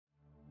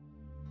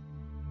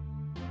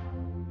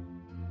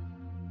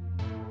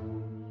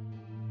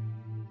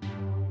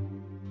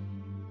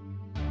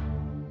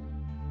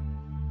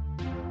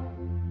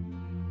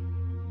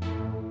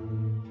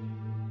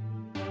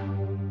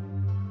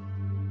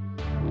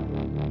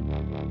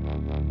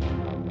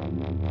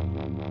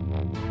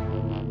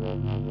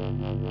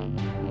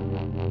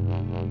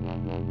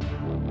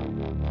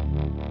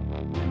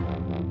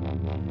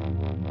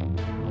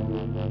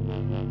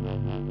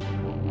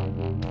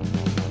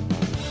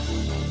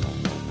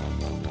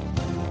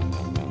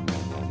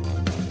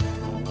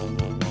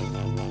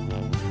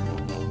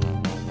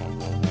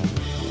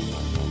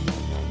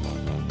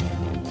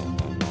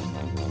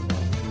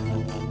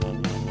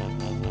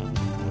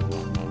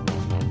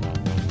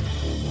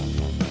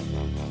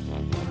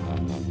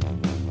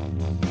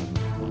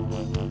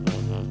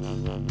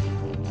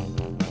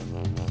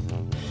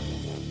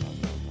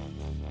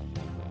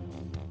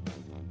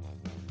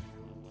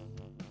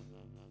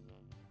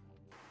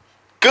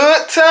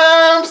Good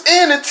times,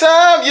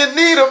 anytime you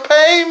need a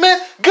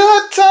payment.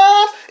 Good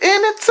times,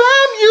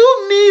 anytime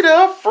you need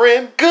a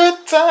friend.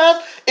 Good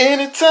times,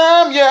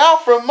 anytime you're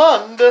out from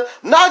under.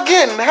 Not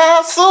getting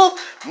hassled,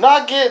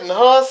 not getting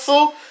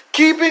hustled.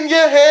 Keeping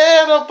your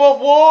head above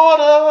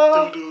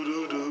water.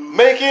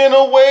 Making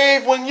a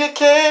wave when you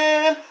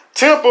can.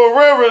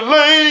 Temporary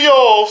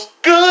layoffs.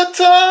 Good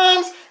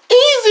times,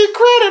 easy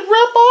credit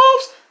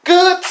rip-offs.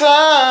 Good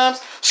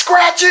times,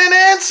 scratching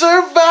and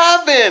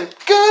surviving.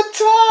 Good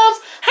times,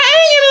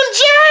 hanging and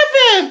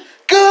jiving.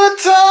 Good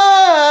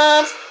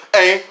times,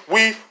 ain't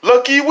we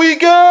lucky we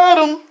got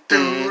them.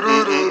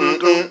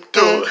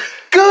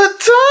 Good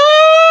times.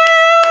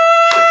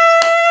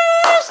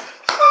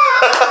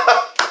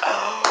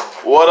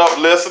 What up,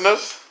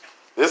 listeners?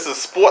 This is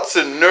Sports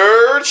and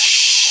Nerds.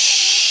 Shh.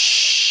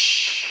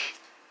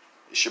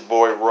 It's your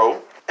boy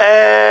Ro.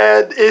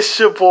 And it's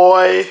your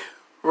boy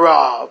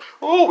Rob.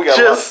 Oh, we got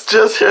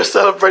just here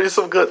celebrating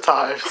some good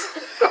times.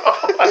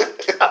 Oh my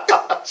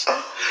gosh.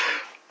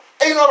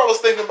 Hey, you know what I was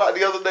thinking about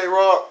the other day,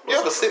 Rob? You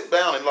ever sit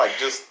down and like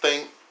just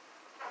think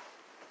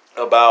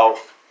about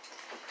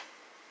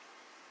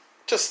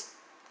just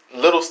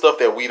little stuff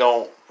that we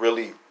don't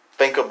really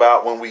think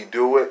about when we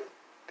do it?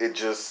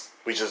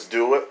 We just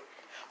do it.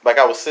 Like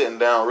I was sitting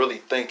down really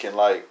thinking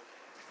like,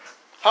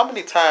 how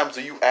many times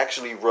do you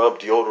actually rub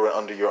deodorant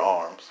under your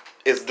arms?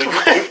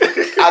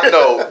 I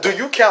know. Do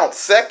you count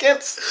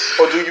seconds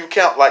or do you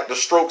count like the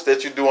strokes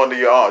that you do under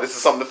your arm? This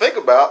is something to think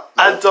about.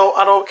 I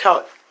don't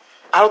count.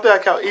 I don't think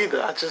I count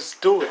either. I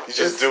just do it. You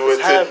just do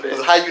it.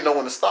 It's how you know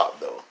when to stop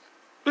though.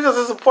 Because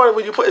it's important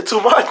when you put in too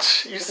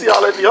much. You see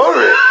all that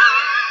deodorant.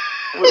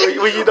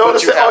 when you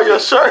notice it on your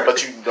shirt.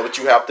 But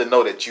you have to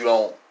know that you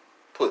don't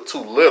put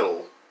too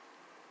little,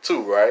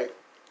 too, right?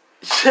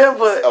 Yeah,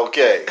 but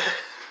okay.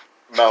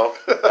 No?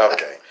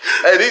 Okay.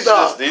 Hey, these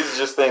are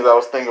just things I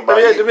was thinking about.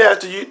 Let me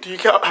ask you, do you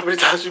count how many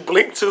times you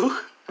blink too?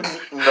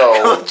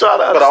 No.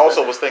 But I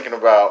also was thinking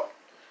about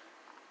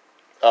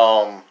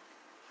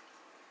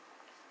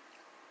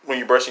when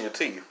you're brushing your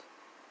teeth.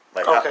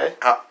 Like okay.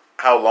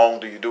 How long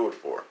do you do it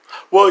for?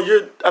 Well,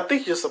 I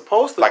think you're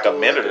supposed to like do a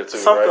minute or two,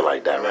 something right?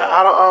 like that. Right?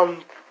 I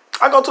don't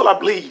I go till I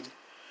bleed.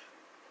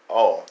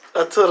 Oh.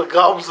 Until the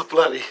gums are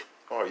bloody.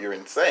 Oh, you're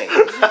insane.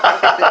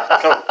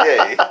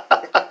 Okay.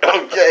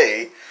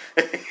 Okay.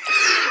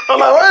 I'm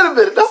like, wait a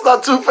minute, that's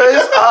not Two-Face.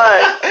 All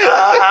right,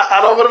 I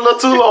don't want to look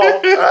too long.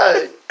 All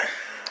right.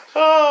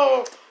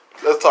 Oh,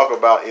 let's talk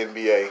about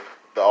NBA,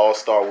 the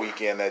All-Star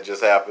Weekend that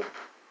just happened.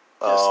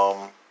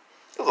 Yes.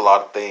 There's a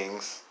lot of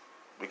things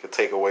we could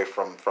take away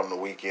from the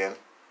weekend.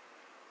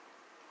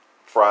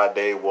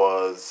 Friday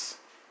was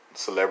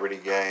Celebrity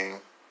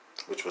Game,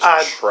 which was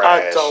trash.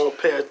 I don't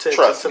pay attention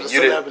to the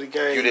celebrity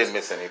game. You didn't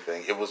miss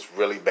anything. It was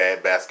really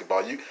bad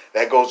basketball.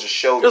 That goes to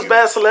show you. It was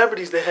bad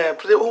celebrities they had.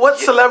 What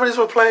celebrities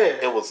were playing?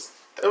 It was.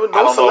 There were no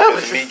I don't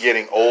celebrities. know if it's me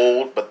getting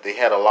old, but they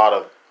had a lot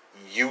of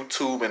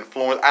YouTube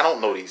influence. I don't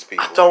know these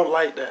people. I don't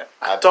like that.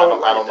 I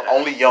don't.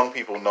 Only young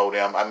people know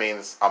them. I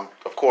mean,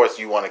 of course,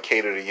 you want to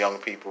cater to young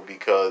people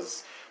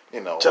because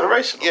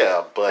generational.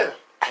 Yeah, but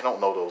I don't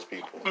know those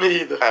people.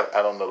 Me either.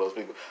 I don't know those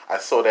people. I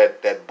saw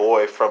that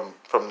boy from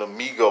the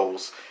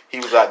Migos. He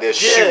was out there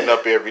shooting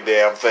up every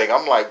damn thing.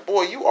 I'm like,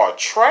 boy, you are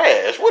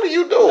trash. What are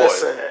you doing?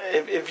 Listen,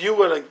 if you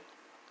were to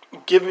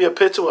give me a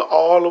picture with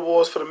all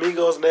awards for the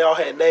Migos and they all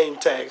had name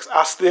tags,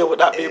 I still would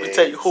not be able to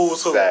tell you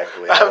who's who.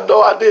 Exactly. I have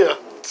no idea.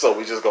 So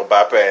we just gonna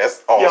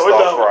bypass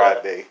All-Star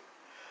Friday.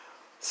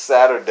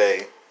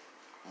 Saturday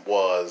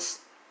was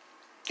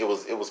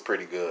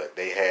pretty good.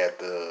 They had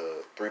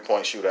the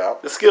 3-point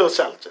shootout, the skill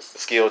challenges, the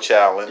skill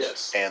challenge,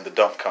 yes, and the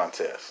dunk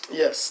contest.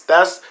 Yes,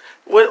 that's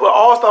with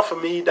All-Star for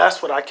me.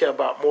 That's what I care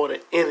about more than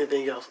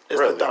anything else. Is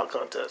really? The dunk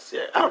contest.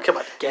 Yeah, I don't care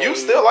about the game. You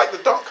still like the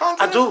dunk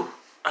contest?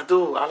 I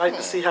do. I like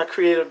to see how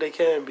creative they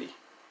can be.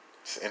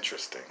 It's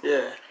interesting.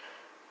 Yeah.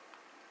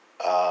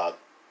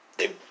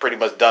 They've pretty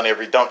much done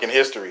every dunk in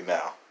history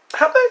now.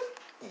 Have they?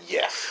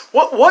 Yes.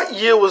 What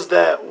year was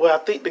that where I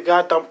think the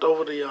guy dumped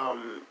over the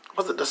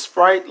was it the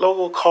Sprite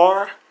logo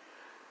car?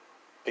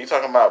 Are you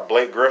talking about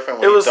Blake Griffin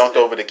when he dunked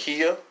over the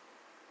Kia?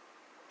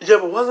 Yeah,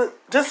 but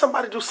didn't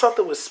somebody do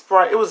something with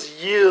Sprite? It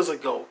was years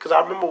ago because I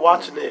remember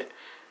watching it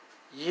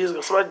years ago.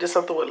 Somebody did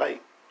something with I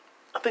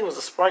think it was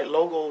a Sprite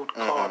logo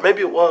car.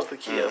 Maybe it was the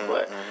Kia,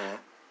 but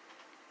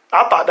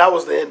I thought that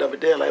was the end of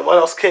it. Then what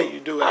else can you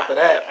do after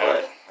that?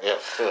 But Yeah.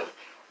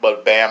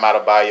 But Bam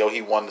Adebayo,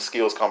 he won the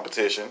skills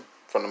competition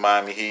from the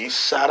Miami Heat.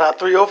 Shout out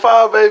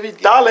 305, baby.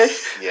 Dale.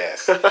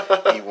 Yes.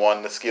 He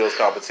won the skills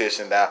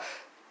competition. Now,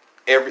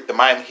 the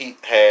Miami Heat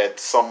had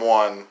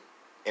someone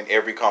in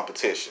every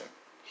competition.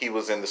 He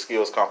was in the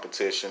skills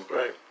competition.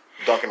 Right.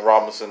 Duncan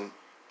Robinson,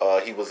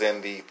 he was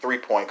in the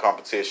 3-point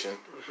competition.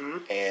 Mm-hmm.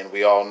 And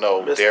we all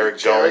know Mr. Derrick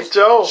Derrick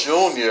Jones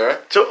Jones.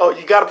 Jr. Oh,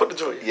 you got to put the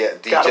junior. Yeah,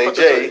 Gotta put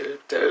the DJJ. junior.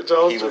 Derrick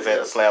Jones He was Jr., in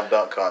the slam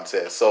dunk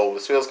contest. So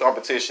the skills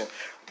competition,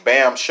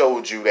 Bam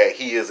showed you that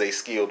he is a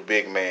skilled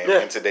big man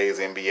in today's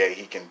NBA.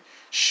 He can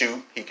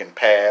shoot, he can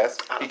pass,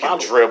 he can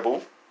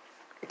dribble.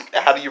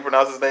 How do you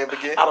pronounce his name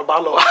again?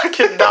 Adebayo. I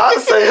cannot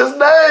say his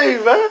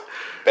name, man.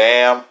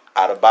 Bam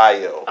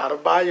Adebayo.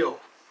 Adebayo.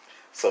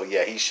 So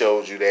yeah, he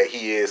showed you that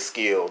he is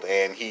skilled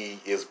and he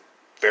is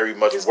very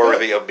much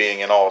worthy of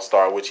being an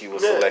all-star, which he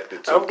was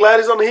selected to. I'm glad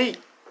he's on the Heat.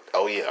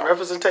 Oh yeah.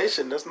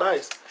 Representation, that's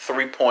nice.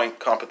 3-point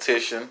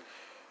competition.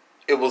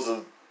 It was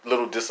a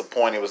little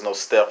disappointing. It was no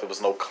Steph, it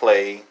was no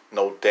Clay,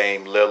 no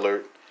Dame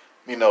Lillard.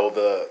 You know,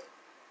 the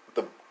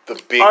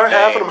big Aren't names.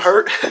 half of them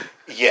hurt?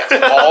 Yes,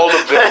 all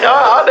of them.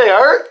 Are they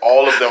hurt?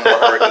 All of them were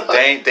hurt.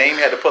 Dame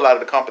had to pull out of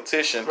the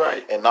competition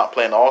and not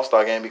play in the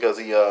All-Star game because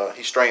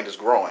he strained his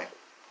groin.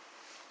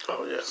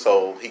 Oh yeah.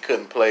 So he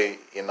couldn't play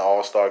in the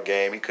All-Star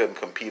game. He couldn't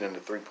compete in the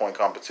 3-point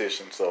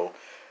competition. So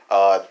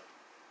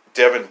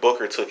Devin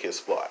Booker took his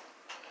spot.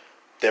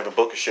 Devin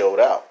Booker showed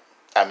out.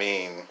 I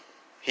mean,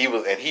 he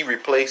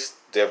replaced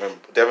Devin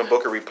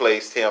Booker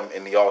replaced him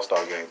in the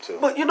All-Star game too.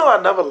 But you know, I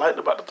never liked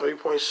about the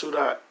 3-point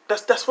shootout.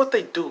 That's what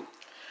they do.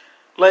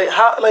 Like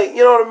how, like,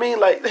 you know what I mean?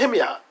 Like, hear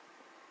me out.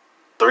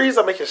 Threes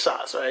are making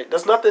shots, right?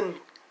 There's nothing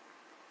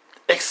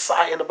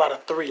exciting about a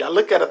three. I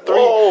look at a three.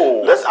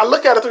 I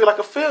look at a three like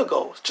a field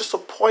goal. It's just a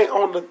point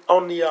on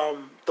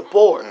the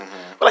board.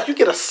 Mm-hmm. But like you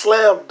get a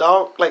slam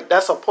dunk, like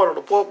that's a point on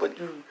the board. But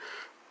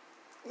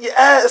you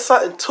add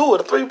something to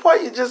it. A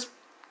 3-point, you just.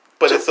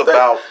 But it's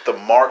about the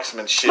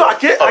marksmanship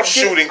of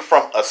shooting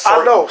from a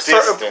certain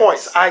distance. Certain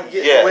points. I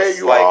get where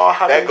you are.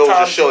 How that many goes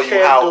times to show you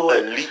you how do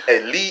it.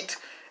 elite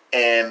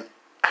and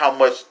how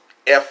much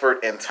effort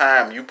and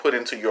time you put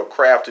into your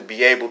craft to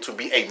be able to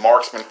be a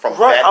marksman from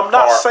that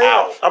far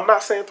out. I'm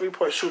not saying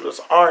 3-point shooters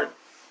aren't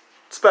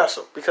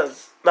special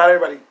because not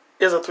everybody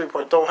is a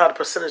 3-point. Don't have the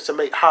percentage to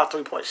make high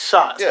 3-point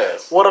shots.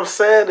 Yes. What I'm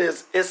saying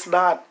is it's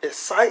not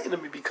exciting to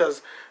me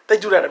because they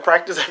do that in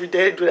practice every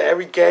day. They do that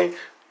every game.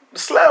 The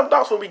slam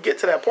dunks, when we get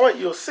to that point,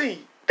 you'll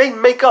see they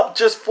make up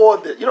just for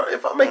the. You know,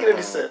 if I'm making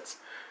any sense,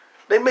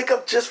 they make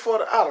up just for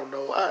the. I don't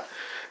know.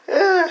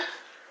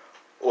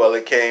 Well,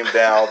 it came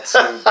down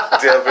to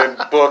Devin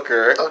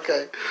Booker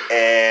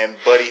and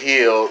Buddy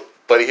Hield.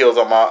 Buddy Hield's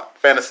on my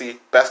fantasy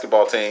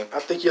basketball team.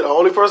 I think you're the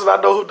only person I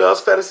know who does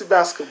fantasy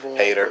basketball.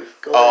 Hater.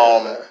 Go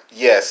ahead,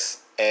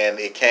 yes, and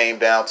it came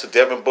down to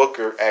Devin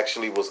Booker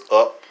actually was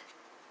up.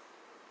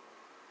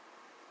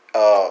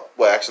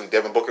 Actually,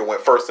 Devin Booker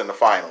went first in the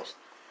finals.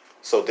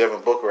 So Devin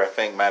Booker, I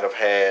think, might have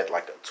had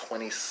like a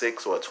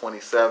 26 or a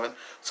 27.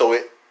 So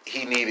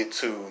he needed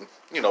to,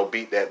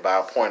 beat that by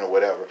a point or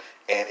whatever.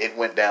 And it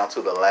went down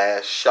to the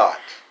last shot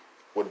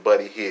with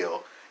Buddy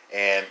Hield.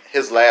 And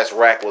his last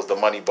rack was the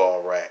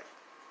Moneyball rack.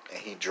 And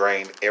he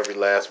drained every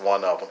last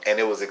one of them. And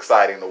it was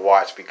exciting to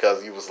watch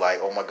because he was like,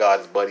 oh my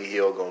God, is Buddy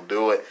Hield going to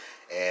do it?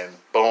 And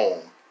boom,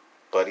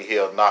 Buddy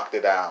Hield knocked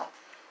it down.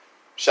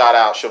 Shout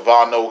out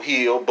Siobhan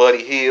O'Hill,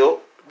 Buddy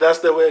Hield. That's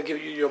the way to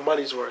give you your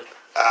money's worth.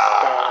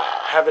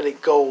 Having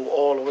it go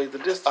all the way the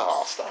distance.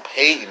 Oh, stop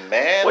hating,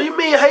 man. What do you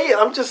mean hating?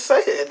 I'm just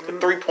saying. The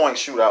 3-point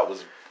shootout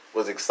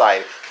was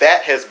exciting.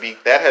 That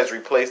has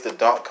replaced the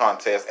dunk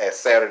contest as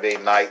Saturday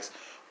night's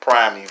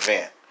prime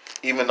event.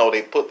 Even though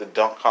they put the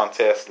dunk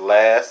contest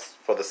last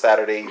for the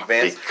Saturday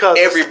events,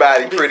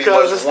 everybody pretty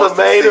much wants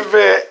the main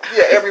event.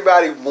 Yeah,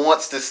 everybody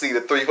wants to see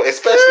the 3-point,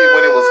 especially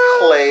when it was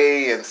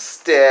Clay and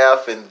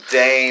Steph and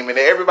Dame, and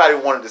everybody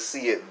wanted to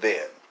see it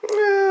then.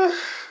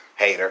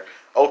 Hater.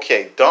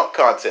 Okay, dunk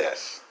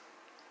contest.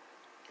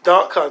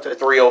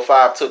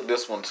 305 took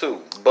this one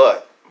too,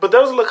 but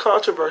there was a little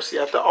controversy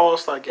at the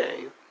All-Star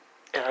game,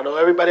 and I know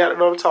everybody out there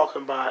know what I'm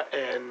talking about,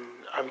 and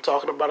I'm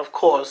talking about, of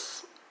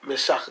course,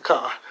 Miss Shaka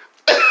Khan.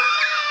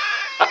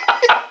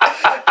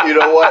 You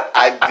know what?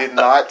 I did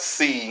not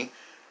see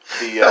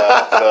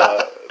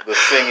the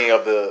singing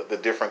of the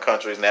different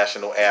countries'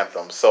 national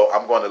anthems, so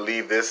I'm going to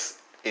leave this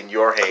in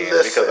your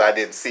hands because I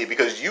didn't see it.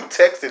 Because you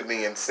texted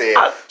me and said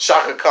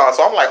Shaka Khan,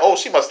 so I'm like, oh,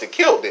 she must have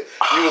killed it.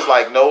 You was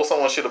like, no,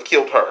 someone should have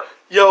killed her.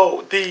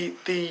 Yo, I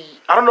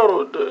don't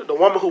know the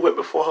woman who went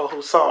before her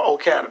who sung "Oh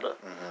Canada."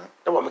 Mm-hmm.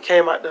 That woman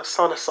came out there,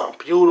 sung that song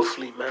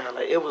beautifully, man.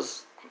 Like it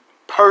was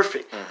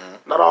perfect.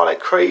 Mm-hmm. Not all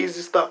that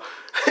crazy stuff.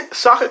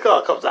 Shaka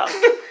Khan comes out.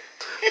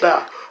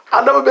 Now,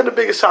 I've never been the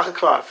biggest Shaka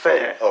Khan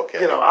fan.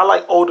 Okay. I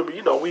like older.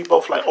 We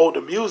both like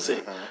older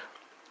music.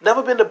 Mm-hmm.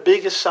 Never been the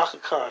biggest Shaka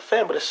Khan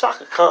fan, but it's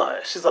Shaka Khan.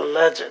 She's a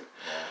legend.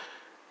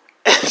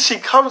 Yeah. And she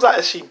comes out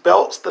and she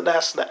belts the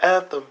national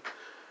anthem.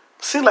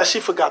 Seemed like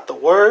she forgot the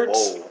words.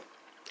 Whoa.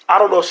 I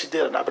don't know if she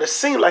did or not, but it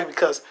seemed like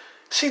because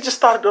she just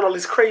started doing all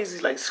these crazy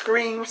like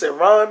screams and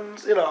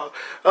runs,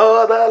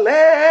 oh the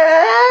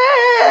land.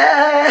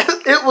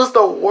 It was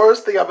the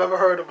worst thing I've ever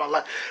heard in my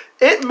life.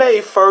 It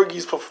made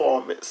Fergie's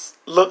performance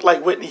look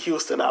like Whitney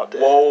Houston out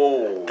there.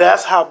 Whoa.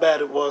 That's how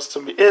bad it was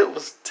to me. It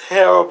was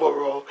terrible,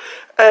 bro.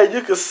 And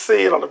you could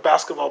see it on the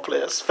basketball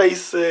players'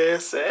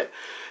 faces. And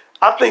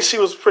I think she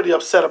was pretty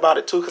upset about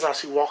it too, because how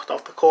she walked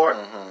off the court.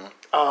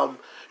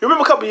 You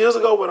remember a couple years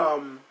ago when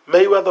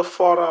Mayweather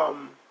fought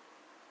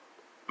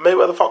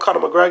Conor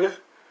McGregor?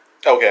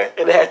 Okay.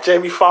 And they had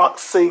Jamie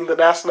Foxx sing the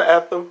national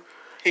anthem.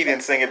 He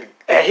didn't sing it.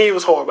 And he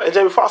was horrible. And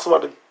Jamie Foxx was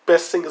one of the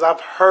best singers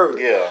I've heard.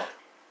 Yeah.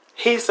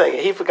 He sang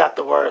it. He forgot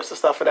the words and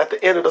stuff. And at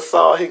the end of the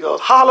song, he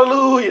goes,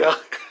 "Hallelujah."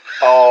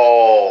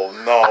 Oh,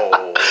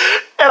 no.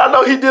 And I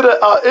know he did an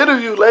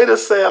interview later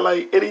saying,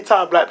 like,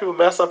 anytime black people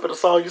mess up in a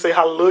song, you say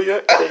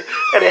hallelujah,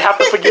 and they have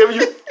to forgive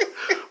you.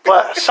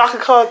 But Shaka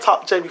Khan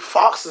topped Jamie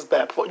Foxx's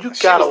bad performance. You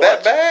gotta watch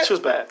it. Bad? She was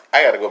bad.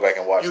 I gotta go back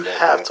and watch You that.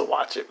 have to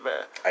watch it,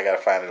 man. I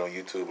gotta find it on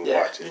YouTube and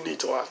watch it. You need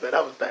to watch that.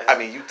 That was bad. I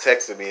mean, you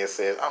texted me and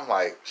said, I'm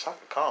like,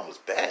 Shaka Khan was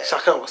bad.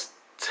 Shaka Khan was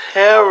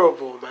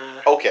terrible,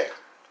 man. Okay.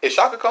 Is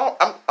Shaka Khan,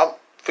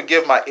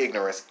 forgive my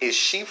ignorance, is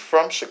she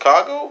from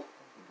Chicago?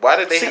 Why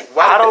did they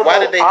why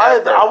did they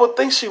have her? I would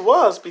think she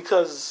was,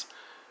 because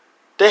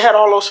they had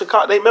all those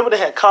Chicago. Remember they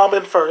had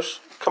Common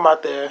first come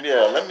out there.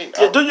 Yeah, let me.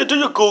 Do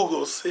your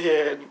Googles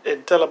here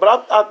and tell her.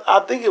 But I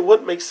think it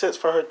would make sense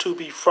for her to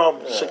be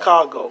from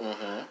Chicago,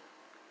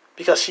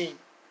 because she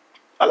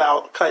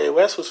allowed Kanye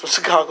West, who's from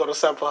Chicago, to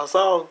sample her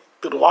song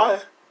through the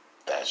wire.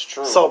 That's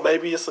true. So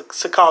maybe it's a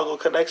Chicago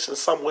connection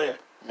somewhere.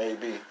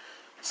 Maybe.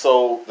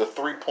 So the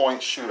 3-point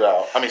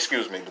shootout.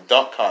 The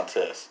dunk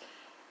contest.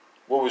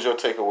 What was your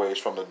takeaways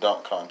from the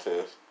dunk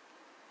contest?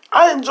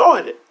 I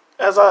enjoyed it.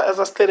 As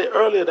I stated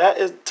earlier, that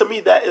is the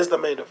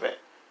main event.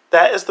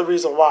 That is the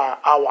reason why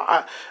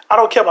I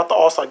don't care about the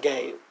All-Star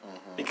game,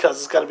 because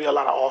it's going to be a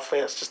lot of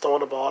offense, just throwing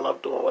the ball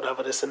up, doing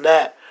whatever, this and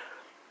that.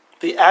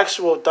 The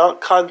actual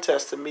dunk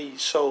contest to me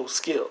shows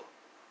skill.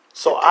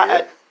 So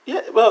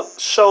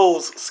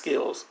shows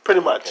skills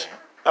pretty much.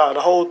 Okay.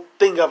 The whole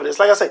thing of it is,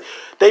 like I say,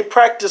 they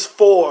practice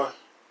for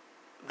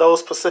those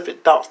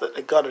specific dunks that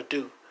they're gonna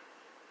do.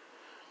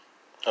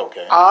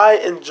 Okay. I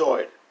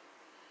enjoyed it.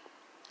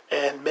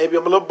 And maybe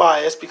I'm a little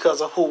biased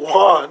because of who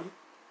won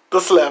the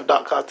Slam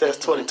Dunk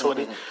Contest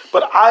 2020.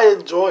 But I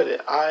enjoyed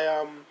it.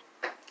 I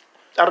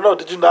don't know,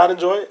 did you not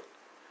enjoy it?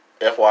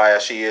 FYI,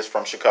 she is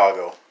from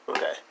Chicago.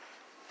 Okay.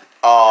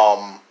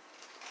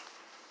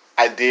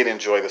 I did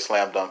enjoy the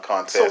Slam Dunk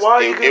Contest. So why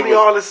are you giving me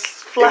all this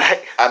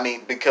flack?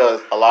 Because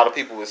a lot of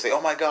people would say,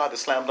 oh my God, the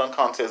Slam Dunk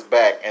Contest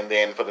back. And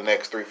then for the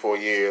next 3-4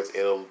 years,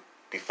 it'll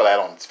be flat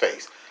on its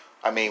face.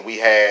 I mean, we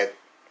had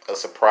a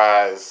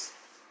surprise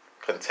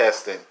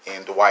contestant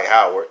in Dwight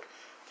Howard.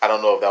 I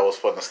don't know if that was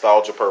for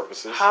nostalgia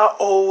purposes. How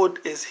old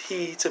is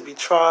he to be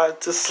trying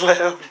to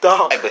slam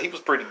dunk? But he was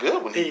pretty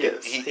good when he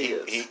did.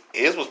 Is.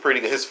 His was pretty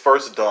good. His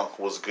first dunk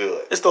was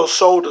good. It's those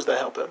shoulders that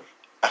help him.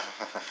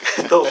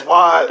 Those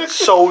wide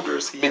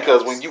shoulders he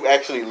Because has. when you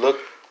actually look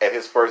at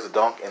his first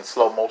dunk in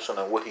slow motion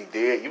and what he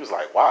did, you was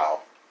like,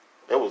 wow,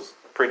 that was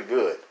pretty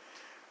good.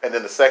 And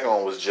then the second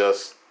one was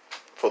just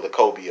for the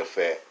Kobe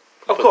effect.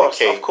 Of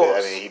course. I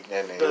mean,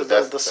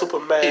 the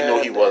Superman. He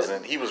knew he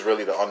wasn't. He was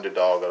really the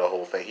underdog of the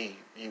whole thing.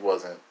 He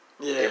wasn't.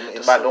 Yeah.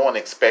 No one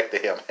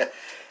expected him.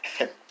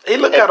 He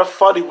looked kind of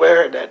funny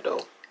wearing that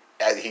though.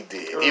 He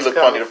did. He looked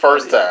funny the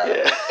first time,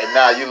 yeah. And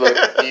now you look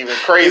even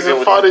crazier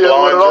with funnier these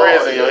blonde with it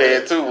dreads all, in your yeah.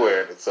 head too,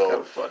 wearing it. So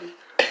Kind of funny.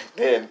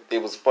 then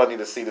it was funny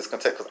to see this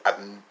contest because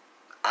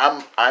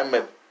I'm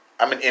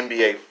an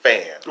NBA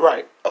fan,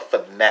 Right. a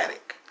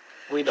fanatic,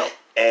 We know.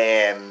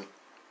 and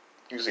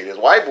you see this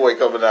white boy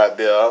coming out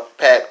there,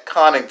 Pat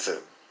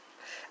Connaughton.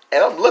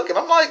 And I'm looking,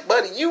 I'm like,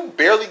 buddy, you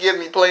barely get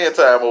any playing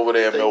time over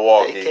there in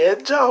Milwaukee. They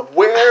can't jump.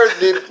 Where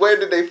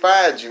did they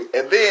find you?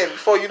 And then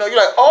before you know, you're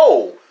like,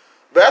 oh,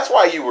 that's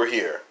why you were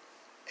here.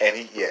 And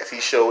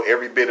he showed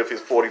every bit of his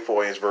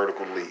 44-inch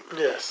vertical leap.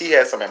 Yes. He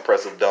had some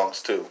impressive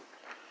dunks too.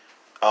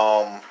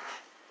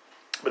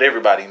 But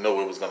everybody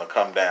knew it was going to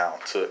come down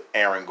to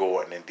Aaron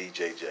Gordon and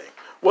DJJ.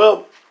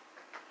 Well,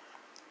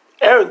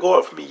 Aaron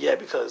Gordon for me, yeah,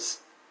 because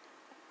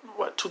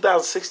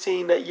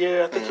 2016 that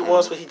year I think it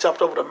was, when he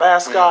jumped over the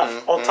mascot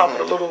on top of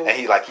the little, and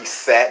he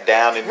sat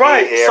down in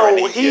right. mid-air. So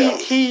and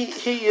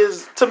he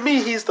is, to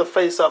me, he's the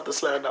face of the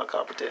slam dunk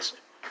competition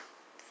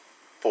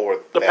for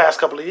the that. past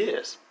couple of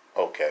years.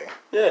 Okay.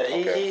 Yeah,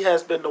 he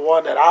has been the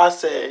one that I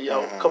said,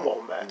 yo, come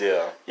on, man.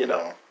 Yeah. You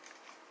know.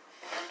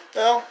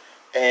 Well,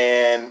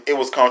 and it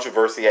was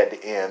controversy at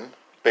the end.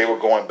 They were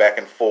going back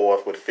and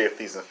forth with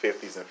 50s and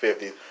 50s and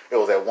 50s. It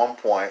was at one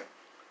point,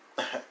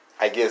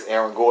 I guess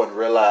Aaron Gordon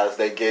realized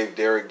they gave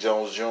Derrick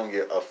Jones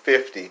Jr. a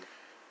 50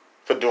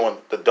 for doing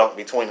the dunk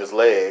between his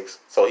legs.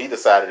 So he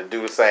decided to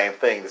do the same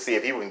thing to see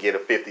if he would get a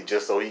 50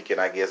 just so he can,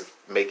 I guess,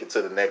 make it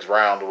to the next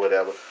round or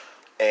whatever.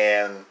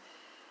 And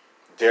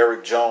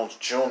Derrick Jones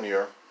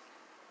Jr.,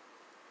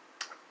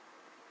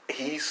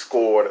 he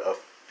scored a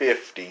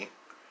 50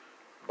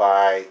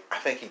 by, I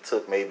think he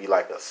took maybe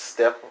like a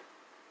step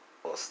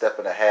or a step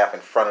and a half in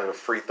front of the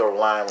free throw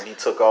line when he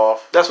took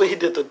off. That's when he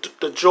did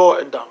the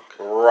Jordan dunk.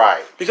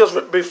 Right. Because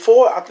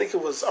before, I think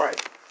it was, all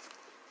right,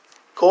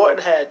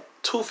 Gordon had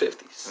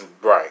 250s.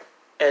 Right.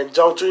 And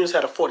Jones Jr.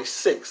 had a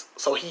 46.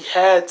 So he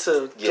had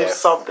to do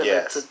something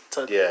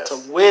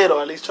to win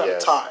or at least try to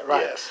tie,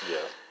 right? Yes,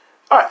 yes.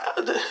 All right.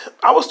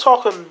 I was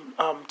talking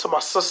to my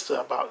sister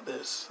about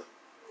this.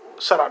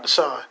 Shout out to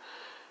Sean.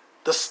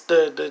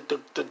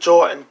 The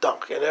Jordan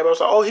dunk. And everybody was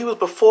like, oh, he was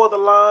before the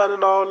line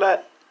and all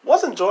that.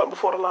 Wasn't Jordan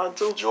before the line,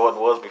 too? Jordan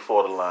was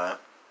before the line.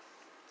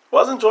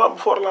 Wasn't Jordan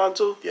before the line,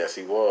 too? Yes,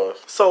 he was.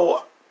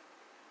 So,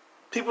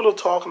 people are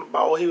talking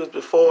about, he was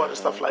before and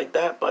stuff like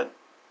that, but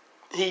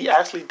he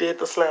actually did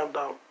the slam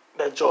dunk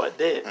that Jordan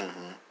did.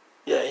 Mm-hmm.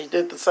 Yeah, he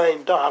did the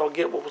same dunk. I don't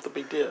get what was the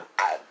big deal.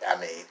 I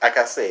mean, like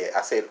I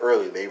said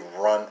earlier, they've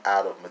run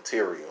out of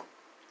material.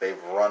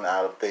 They've run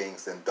out of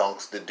things and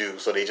dunks to do,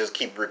 so they just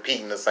keep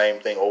repeating the same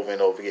thing over and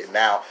over again.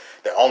 Now,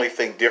 the only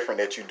thing different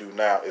that you do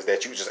now is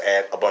that you just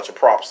add a bunch of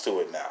props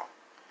to it now.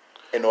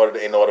 In order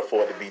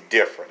for it to be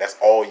different, that's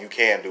all you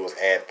can do is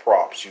add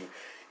props.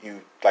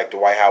 You like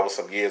Dwight Howard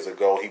some years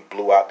ago, he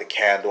blew out the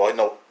candle.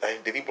 No,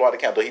 did he blow out the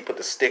candle? He put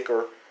the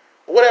sticker,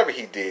 whatever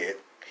he did.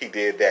 He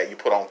did that. You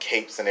put on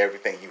capes and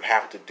everything. You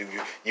have to do.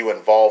 You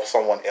involve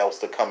someone else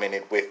to come in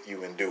it with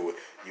you and do it.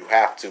 You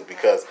have to,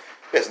 because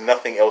there's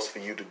nothing else for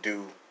you to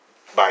do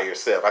by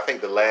yourself. I think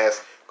the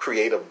last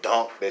creative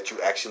dunk that you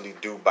actually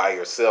do by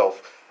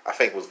yourself, I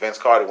think, was Vince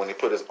Carter when he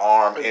put his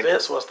arm in.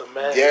 Vince was the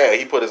man. Yeah,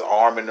 he put his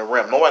arm in the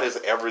rim. Nobody's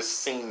ever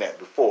seen that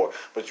before.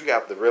 But you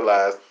have to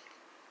realize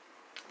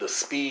the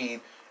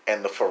speed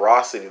and the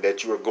ferocity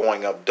that you are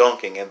going up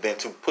dunking, and then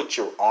to put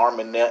your arm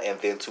in there and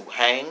then to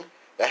hang,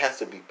 that has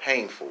to be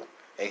painful.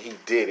 And he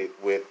did it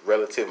with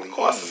relatively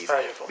ease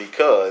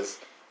because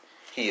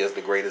he is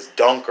the greatest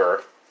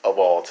dunker of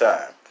all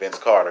time. Vince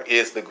Carter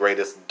is the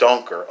greatest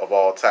dunker of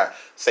all time.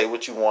 Say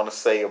what you want to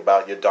say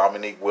about your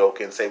Dominique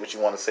Wilkins. Say what you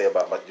want to say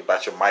about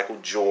your Michael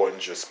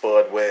Jordans, your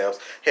Spud Webbs.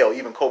 Hell,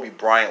 even Kobe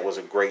Bryant was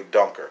a great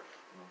dunker.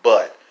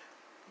 But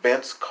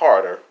Vince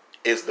Carter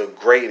is the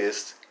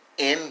greatest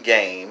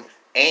in-game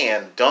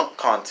and dunk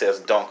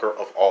contest dunker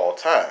of all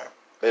time.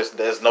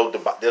 There's no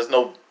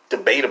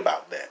debate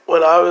about that.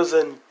 When I was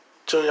in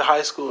junior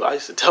high school, I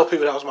used to tell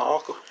people that was my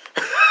uncle.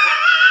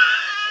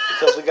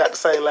 Because we got the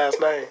same last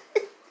name.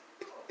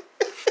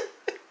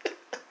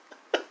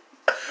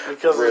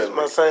 Because it's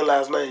my same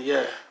last name,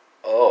 yeah.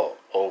 Oh,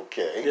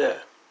 okay. Yeah.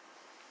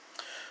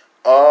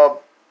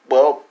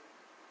 Well,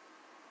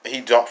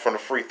 he dunked from the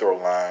free throw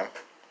line.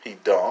 He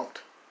dunked,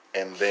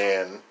 and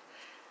then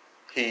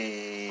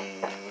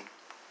he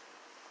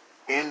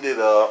ended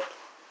up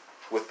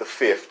with the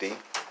 50,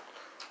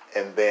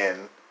 and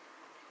then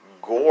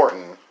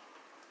Gordon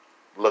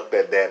looked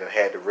at that and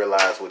had to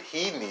realize what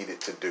he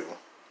needed to do.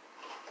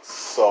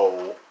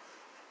 So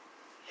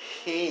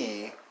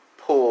he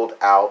pulled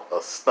out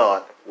a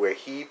stunt where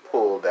he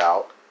pulled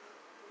out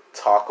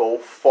Taco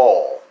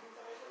Fall.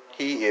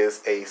 He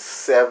is a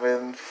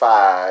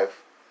 7'5"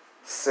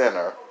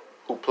 center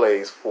who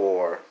plays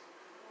for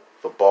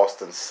the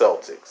Boston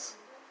Celtics.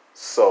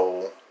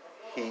 So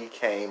he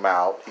came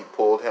out, he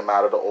pulled him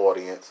out of the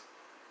audience.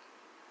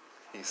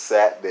 He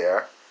sat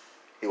there.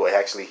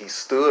 He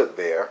stood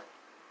there,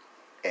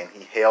 and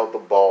he held the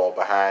ball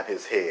behind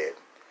his head,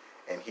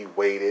 and he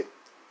waited.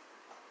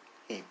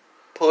 He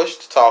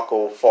pushed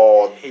Taco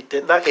Fall. He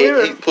did not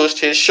clear him. He pushed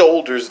his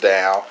shoulders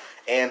down,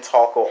 and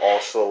Taco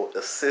also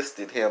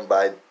assisted him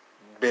by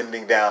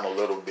bending down a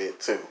little bit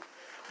too.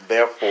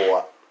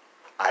 Therefore,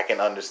 I can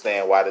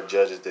understand why the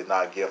judges did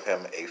not give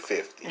him a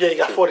 50. Yeah, he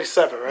got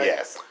 47, right?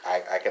 Yes,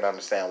 I can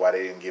understand why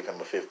they didn't give him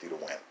a 50 to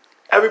win.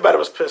 Everybody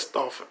was pissed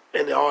off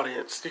in the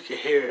audience. You could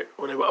hear it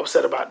when they were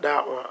upset about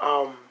that one.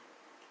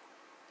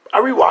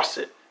 I rewatched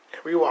it.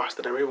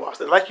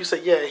 And like you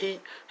said, yeah, he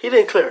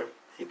didn't clear him.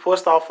 He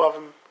pushed off of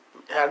him,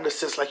 had an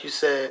assist, like you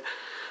said.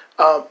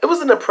 It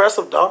was an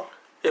impressive dunk.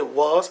 It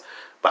was.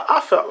 But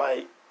I felt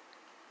like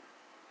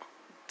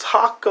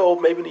Taco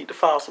maybe need to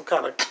file some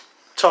kind of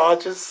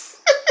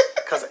charges.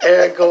 Because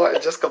Aaron Gordon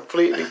just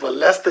completely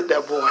molested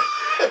that boy.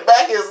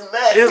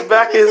 His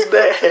back of his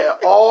neck had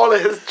all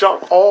of his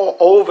junk all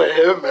over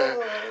him, man.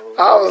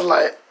 I was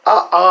like,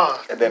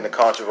 And then the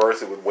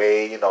controversy with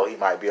Wade, he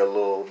might be give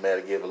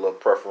a little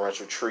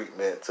preferential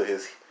treatment to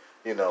his,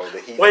 the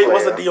Heat Wade player.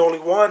 wasn't the only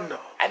one, though.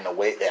 I know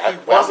Wade. He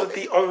wasn't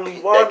the only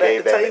one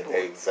at the table.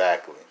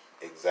 Exactly.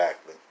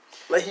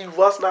 Like, he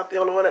was not the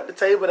only one at the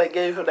table that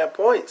gave him that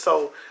point.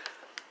 So,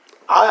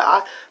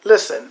 I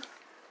listen,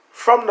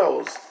 from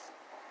those,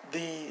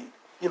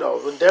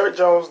 when Derrick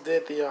Jones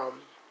did the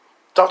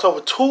dunked over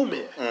two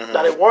men. Mm-hmm.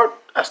 Now, they weren't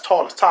as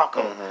tall as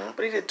Taco,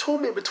 but he did two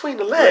men between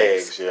the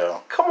legs.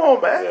 Yeah. Come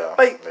on, man.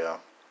 Yeah.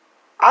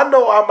 I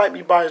know I might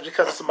be biased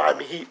because it's a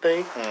Miami Heat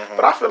thing,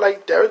 but I feel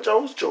like Derrick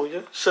Jones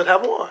Jr. should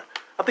have won.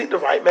 I think the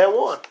right man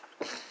won.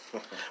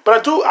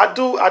 But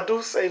I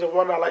do say the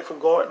one I like from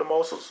Gordon the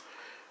most was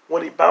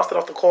when he bounced it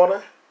off the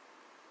corner.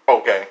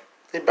 Okay.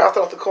 He bounced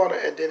off the corner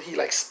and then he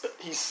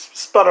he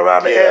spun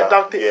around the Yeah, air and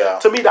dunked it. yeah.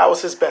 To me, that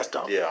was his best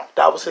dunk. Yeah,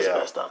 That was his yeah.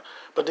 best dunk.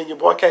 But then your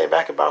boy came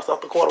back and bounced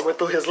off the corner, went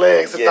through his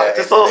legs and Yeah, dunked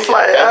it. So it's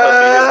like, that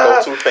must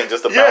be his go-to thing,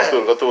 just to bounce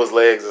through, go through his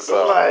legs or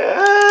so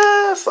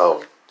something.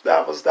 so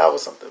that was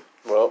something.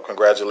 Well,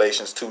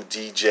 congratulations to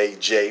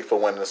DJJ for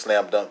winning the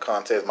slam dunk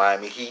contest.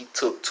 Miami Heat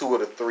took 2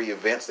 of the 3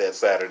 events that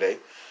Saturday.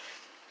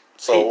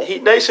 So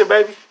Heat Nation,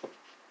 baby.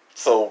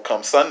 So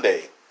come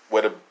Sunday,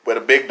 where the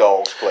big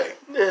dogs play.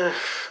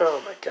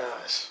 Oh my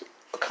gosh.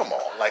 Come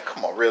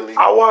on, really?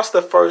 I watched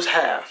the first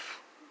half,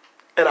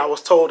 and I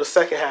was told the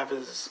second half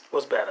was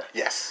better.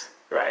 Yes.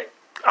 Right.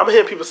 I'm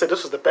hearing people say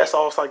this was the best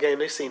All-Star game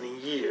they've seen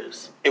in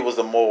years. It was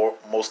the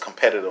most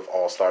competitive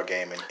All-Star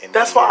game in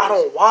That's years. why I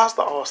don't watch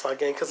the All-Star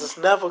game, because it's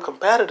never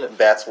competitive.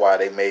 That's why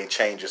they made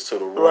changes to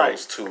the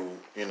rules to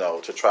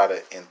try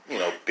to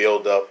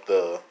build up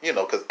the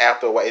because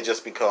after a while it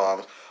just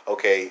becomes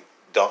okay,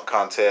 dunk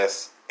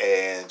contests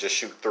and just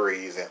shoot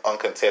threes, and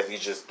uncontested you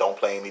just don't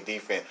play any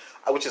defense,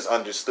 which is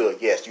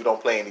understood. Yes, you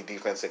don't play any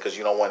defense because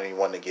you don't want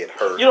anyone to get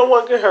hurt. You don't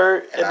want to get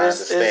hurt, and I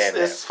it's understand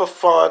it's for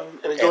fun,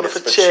 and you're doing it it's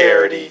for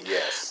charity.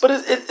 Yes, but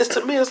it's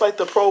to me, it's like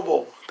the Pro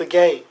Bowl, the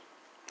game.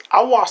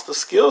 I watched the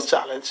skills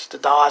challenge, the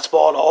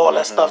dodgeball, all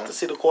that stuff to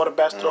see the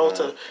quarterbacks throw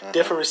to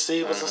different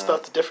receivers and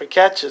stuff, to different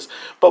catches.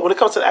 But when it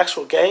comes to the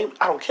actual game,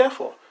 I don't care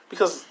for it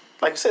because,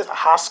 like you said, it's a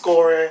high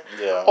scoring,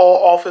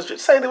 all offense.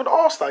 Same thing with the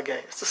All-Star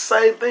game. It's the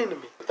same thing to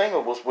me. The thing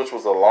which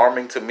was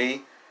alarming to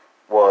me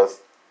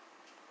was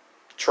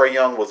Trae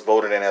Young was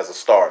voted in as a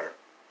starter.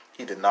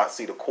 He did not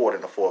see the court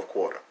in the fourth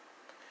quarter.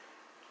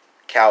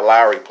 Kyle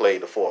Lowry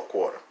played the fourth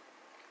quarter.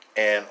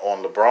 And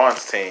on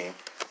LeBron's team,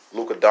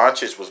 Luka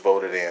Doncic was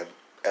voted in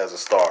as a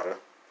starter,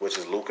 which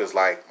is Luka's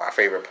like my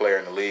favorite player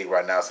in the league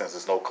right now since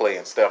there's no Clay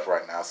and Steph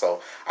right now.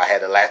 So I had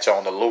to latch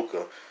on to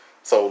Luka.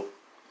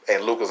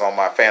 And Luka's on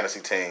my fantasy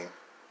team.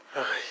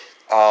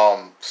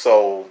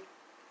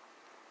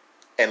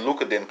 And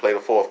Luka didn't play the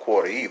fourth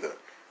quarter either.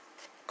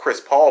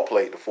 Chris Paul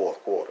played the fourth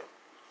quarter.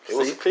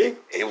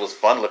 It was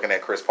fun looking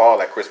at Chris Paul.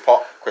 Like Chris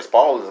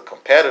Paul is a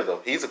competitor.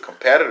 He's a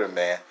competitor,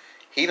 man.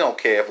 He don't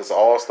care if it's an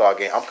All-Star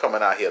game. I'm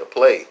coming out here to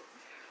play.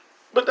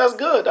 But that's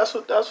good. That's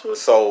what.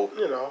 So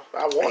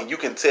I want. And you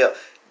can tell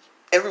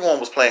everyone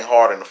was playing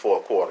hard in the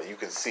fourth quarter. You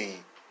can see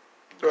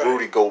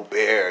Rudy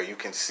Gobert. You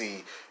can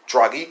see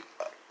Dragic.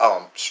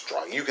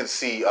 You can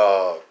see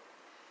the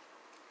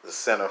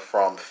center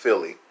from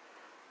Philly.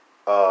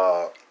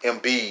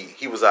 Embiid.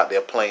 He was out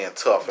there playing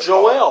tough. And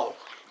Joel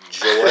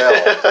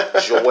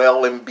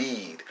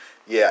Embiid.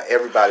 Yeah,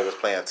 everybody was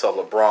playing tough.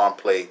 LeBron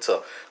played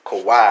tough.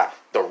 Kawhi,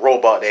 the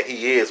robot that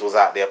he is, was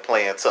out there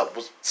playing tough.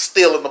 Was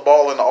stealing the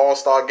ball in the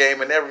All-Star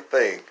game and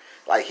everything.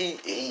 Like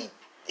he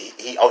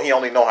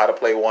only know how to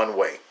play one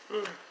way.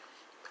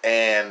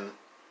 And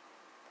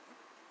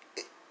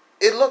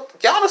it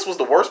looked, Giannis was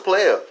the worst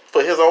player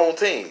for his own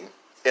team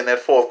in that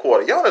fourth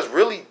quarter. Giannis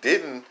really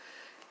didn't.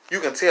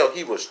 You can tell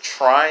he was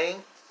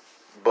trying,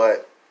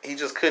 but he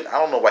just couldn't. I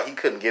don't know why he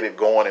couldn't get it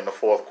going in the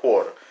fourth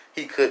quarter.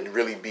 He couldn't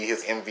really be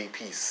his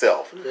MVP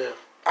self. Yeah.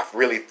 I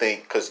really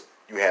think because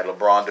you had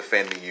LeBron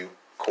defending you,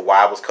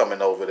 Kawhi was coming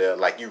over there.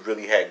 Like you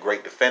really had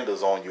great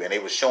defenders on you, and they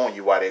were showing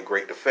you why they're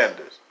great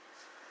defenders.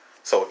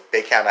 So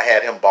they kind of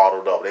had him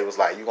bottled up. They was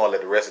like, "You're gonna let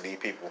the rest of these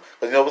people."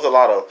 Because there was a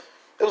lot of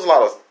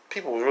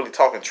people were really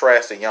talking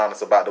trash to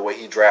Giannis about the way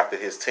he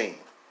drafted his team.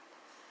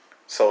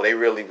 So they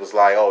really was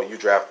like, "Oh, you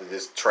drafted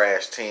this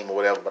trash team or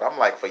whatever." But I'm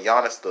like, for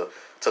Giannis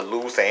to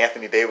lose to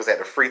Anthony Davis at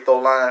the free throw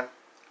line,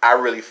 I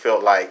really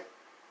felt like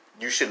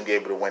you shouldn't be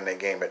able to win that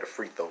game at the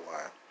free throw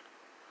line.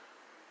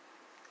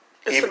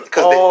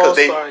 Because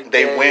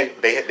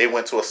they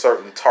went to a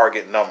certain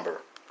target number.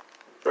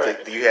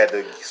 Right. You had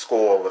to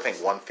score, I think,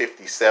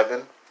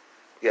 157.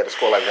 You had to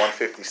score like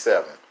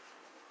 157.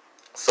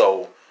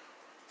 So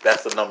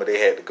that's the number they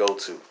had to go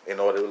to in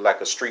order,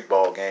 like a street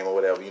ball game or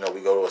whatever.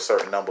 We go to a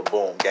certain number,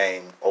 boom,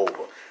 game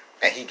over.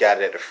 And he got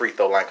it at the free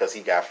throw line because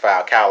he got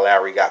fouled. Kyle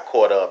Lowry got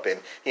caught up,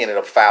 and he ended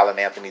up fouling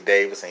Anthony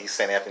Davis, and he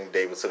sent Anthony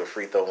Davis to the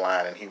free throw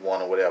line, and he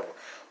won or whatever.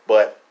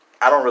 But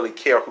I don't really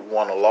care who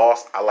won or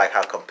lost. I like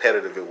how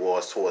competitive it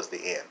was towards the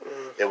end.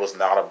 It was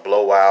not a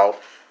blowout,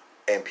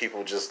 and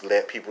people just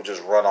let people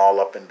just run all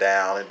up and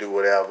down and do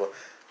whatever.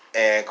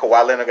 And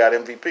Kawhi Leonard got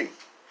MVP.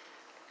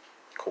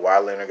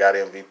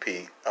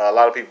 A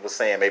lot of people were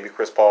saying maybe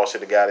Chris Paul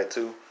should have got it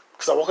too.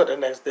 Because I woke up the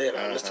next day and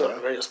I listened to it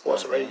on radio,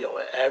 sports radio,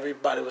 and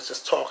everybody was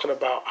just talking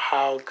about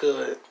how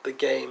good the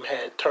game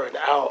had turned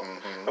out.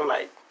 I'm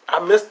like, I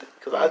missed it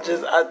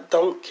because I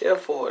don't care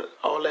for it.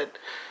 All that,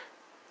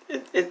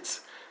 it's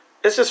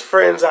just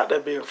friends out there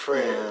being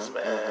friends,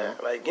 man.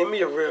 Like, give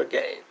me a real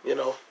game,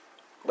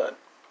 But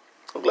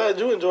I'm glad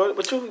you enjoyed it.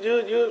 But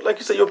you like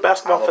you said, you're a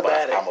basketball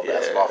fanatic. I'm a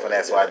basketball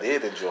fanatic, so I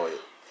did enjoy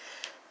it.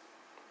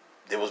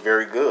 It was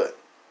very good.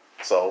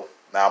 So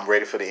now I'm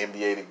ready for the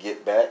NBA to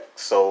get back,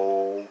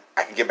 so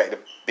I can get back to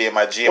being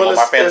my GM on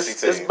my fantasy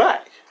team. It's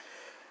back.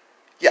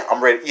 Yeah,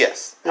 I'm ready.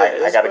 Yes,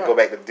 Yeah, I got to go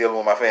back to dealing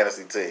with my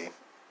fantasy team.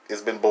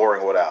 It's been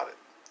boring without it.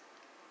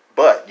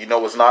 But you know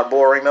what's not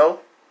boring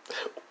though?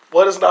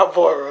 What is not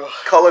boring?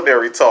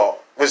 Culinary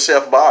talk. with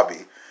Chef Bobby.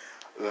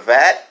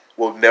 That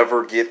will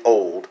never get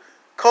old.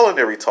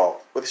 Culinary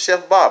Talk with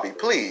Chef Bobby.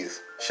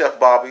 Please, Chef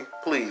Bobby,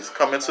 please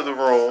come into the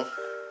room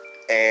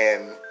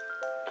and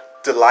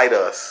delight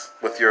us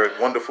with your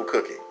wonderful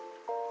cooking.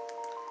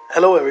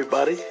 Hello,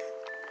 everybody.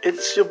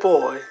 It's your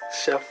boy,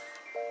 Chef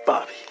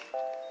Bobby.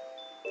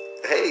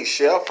 Hey,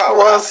 Chef.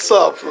 What's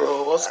up,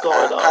 bro? What's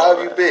going on? How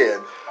have you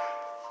been?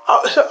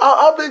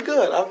 I've been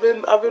good. I've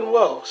been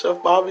well.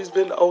 Chef Bobby's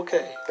been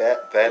okay.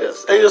 That Yes.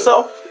 is. And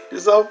yourself?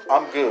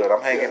 I'm good.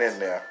 I'm hanging in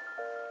there.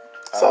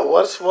 So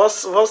what's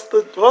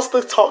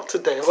the talk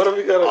today? What are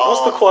we gonna?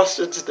 What's the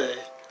question today?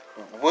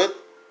 What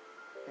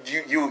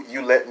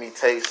you let me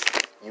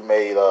taste? You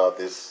made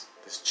this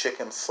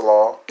chicken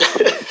slaw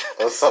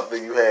or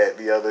something you had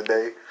the other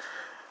day.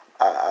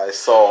 I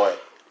saw it,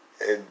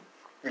 and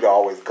I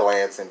always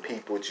glance and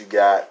peep what you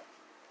got,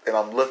 and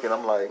I'm looking.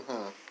 I'm like,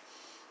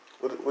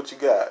 what you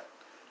got?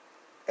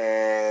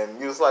 And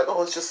you was like,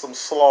 oh, it's just some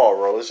slaw,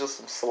 bro. It's just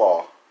some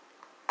slaw.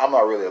 I'm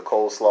not really a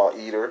coleslaw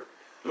eater,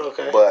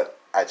 Okay. but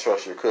I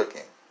trust your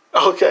cooking.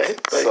 Okay.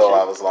 Thank you.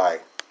 I was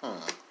like,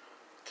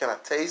 can I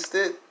taste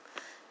it?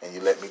 And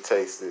you let me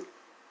taste it,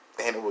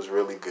 and it was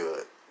really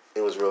good.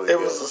 It was really good. It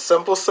was a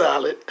simple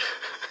salad.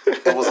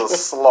 It was a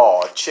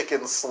slaw, a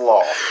chicken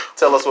slaw.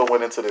 Tell us what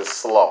went into this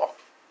slaw.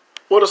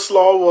 Well, the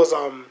slaw was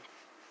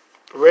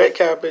red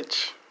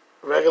cabbage,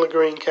 regular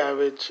green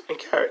cabbage, and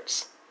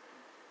carrots.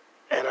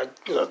 And I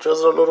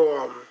drizzled a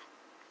little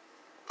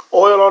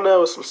oil on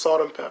there with some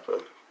salt and pepper.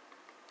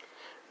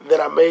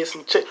 Then I made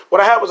some chicken.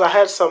 What I had was I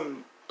had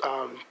some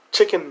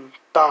chicken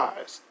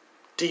thighs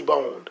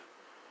deboned.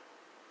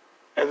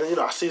 And then,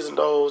 I seasoned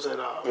those and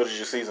What did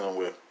you season them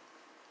with?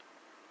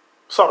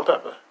 salt and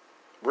pepper.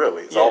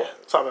 Really? Salt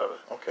and pepper.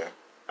 Okay.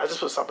 I just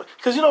put something.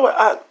 Because you know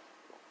what?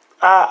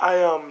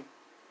 I'm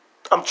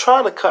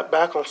trying to cut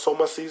back on so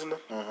much seasoning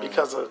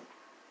because of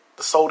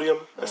the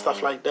sodium and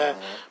stuff like that.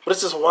 But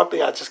it's just one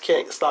thing I just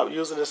can't stop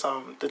using is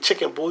the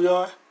chicken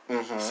bouillon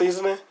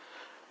seasoning.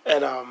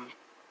 And I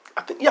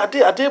think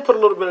I did put a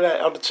little bit of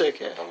that on the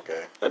chicken.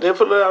 Okay. I did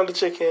put a little on the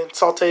chicken,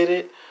 sauteed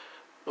it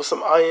with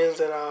some onions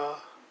and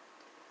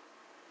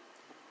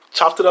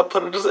chopped it up,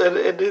 put it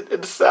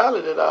in the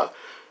salad, and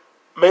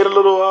made a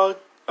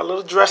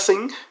little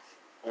dressing.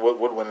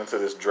 What went into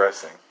this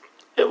dressing?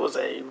 It was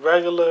a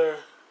regular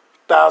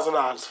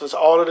 $1,000, which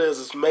all it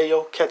is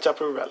mayo, ketchup,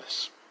 and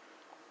relish.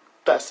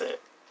 That's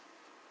it.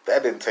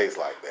 That didn't taste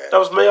like that. That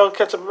was mayo,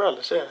 ketchup, and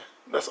relish. Yeah,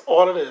 that's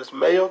all it is.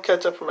 Mayo,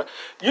 ketchup, and relish.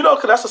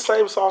 Because that's the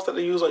same sauce that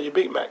they use on your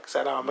Big Macs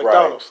at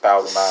McDonald's. Right,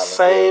 Thousand Island.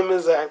 Same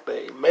exact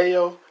thing.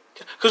 Mayo.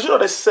 Because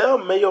they sell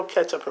mayo,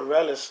 ketchup, and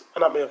relish.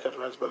 Not mayo, ketchup,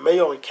 and relish, but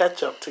mayo and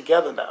ketchup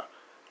together now.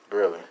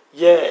 Really?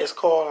 Yeah, it's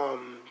called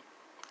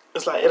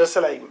it'll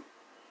say like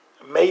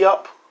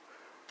Mayup.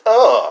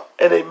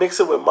 And they mix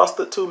it with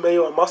mustard too,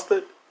 mayo and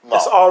mustard. No.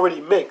 It's already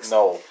mixed.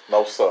 No,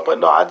 sir. But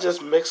no, I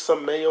just mixed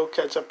some mayo,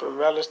 ketchup, and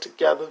relish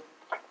together.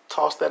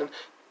 Tossed that in.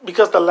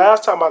 Because the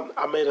last time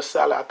I made a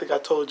salad, I think I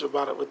told you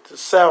about it with the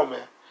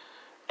salmon.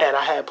 And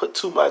I had put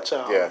too much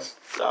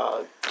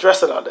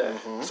dressing on there.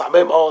 So I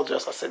made my own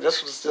dress. I said,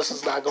 this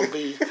is not going to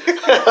be...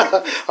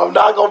 I'm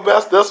not going to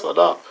mess this one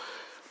up.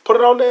 Put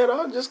it on there,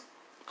 and just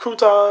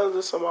croutons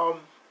and some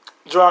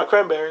dried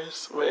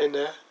cranberries were in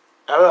there.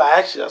 I remember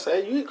I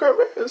said, hey, you eat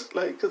cranberries?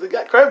 Because it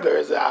got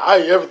cranberries there. I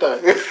eat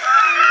everything.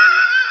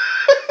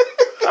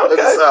 Okay.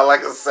 It sound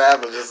like a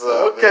savage or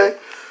something. Okay.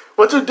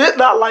 But you did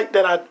not like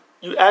that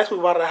you asked me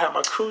why did I have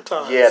my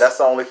croutons. Yeah, that's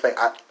the only thing.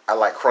 I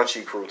like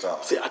crunchy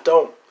croutons. See, I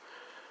don't.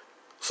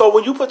 So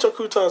when you put your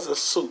croutons in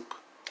soup.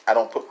 I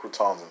don't put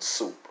croutons in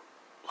soup.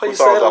 Why you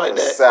say it like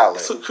that?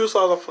 Salad. Croutons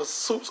are for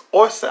soups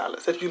or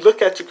salads. If you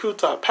look at your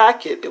crouton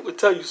packet, it would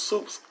tell you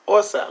soups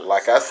or salads.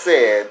 Like I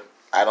said,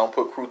 I don't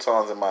put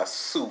croutons in my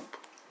soup.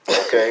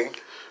 Okay?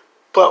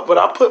 But when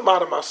I put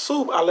mine in my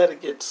soup, I let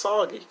it get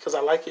soggy because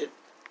I like it.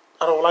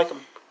 I don't like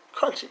them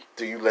crunchy.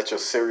 Do you let your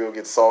cereal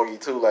get soggy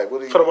too? Like, what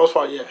do you? For the most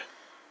part, yeah.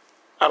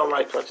 I don't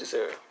like crunchy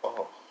cereal.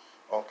 Oh,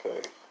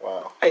 okay.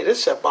 Wow. Hey,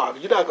 this Chef Bobby.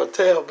 You're not gonna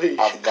tell me.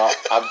 I'm not.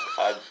 I'm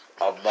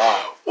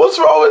not. What's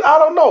wrong with? I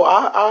don't know.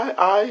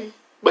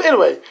 But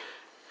anyway,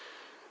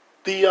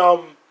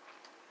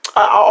 I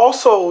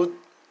also a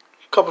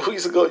couple of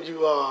weeks ago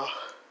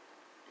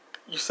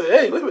you said,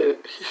 hey, wait a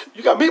minute,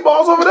 you got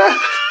meatballs over there?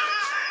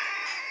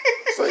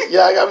 So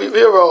yeah, I got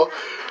hero.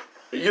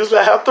 Usually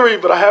I have 3,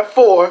 but I have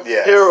 4.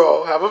 Yes.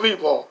 Hero, have a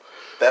meatball.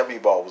 That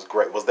meatball was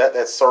great. Was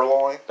that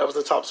sirloin? That was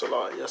the top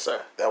sirloin, yes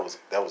sir. That was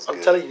I'm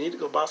good. telling you, you need to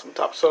go buy some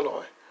top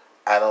sirloin.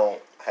 I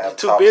don't have. You're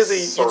too busy.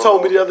 Sirloin. You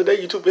told me the other day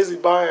you're too busy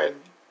buying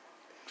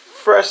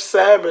fresh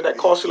salmon that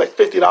costs you like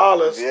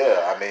 $50.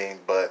 Yeah, I mean,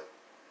 but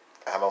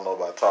I don't know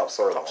about top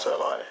sirloin. Top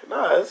sirloin.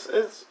 No, it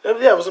was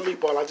a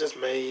meatball I just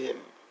made and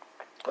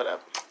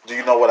whatever. Do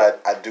you know what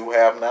I do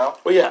have now?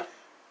 Well, yeah.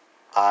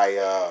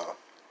 I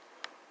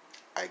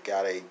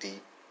got a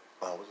deep.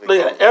 No, you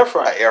got an air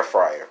fryer. An air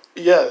fryer.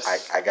 Yes.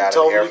 I got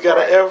you an air fryer. You got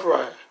an air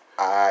fryer.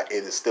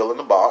 It is still in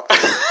the box.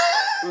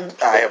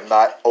 I have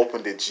not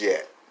opened it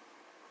yet.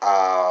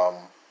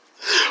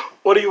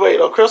 What are you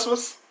waiting on,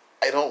 Christmas?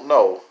 I don't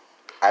know.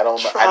 I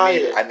don't know. Try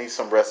it. I need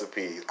some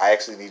recipes. I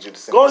actually need you to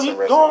send me some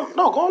recipes.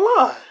 Go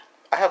online.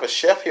 I have a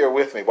chef here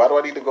with me. Why do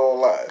I need to go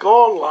online?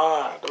 Go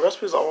online. The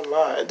recipes are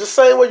online. The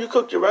same way you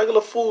cook your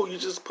regular food, you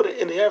just put it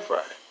in the air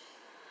fryer.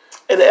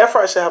 And the air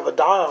fryer should have a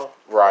dial.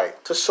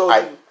 Right. To show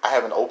you. I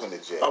haven't opened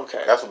it yet.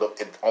 Okay. That's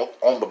what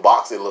on the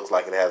box it looks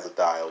like it has a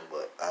dial,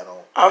 but I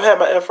don't. I've had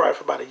my air fryer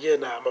for about a year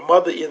now. My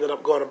mother ended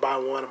up going to buy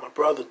one, and my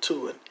brother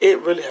too, and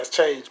it really has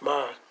changed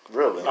mine.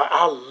 Really? Like,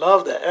 I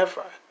love that air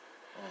fryer.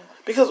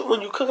 Because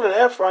when you cook in an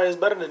air fryer, it's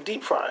better than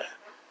deep frying.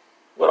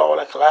 With all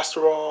that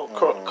cholesterol,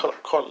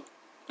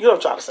 you know what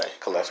I'm trying to say.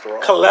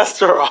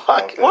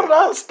 Cholesterol. Okay. What did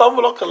I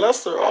stumble on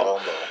cholesterol? I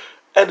don't know.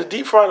 And the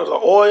deep frying of the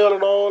oil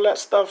and all that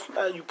stuff,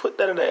 man, you put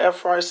that in the air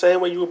fryer,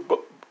 same way you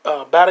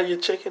batter your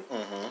chicken.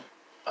 Mm-hmm.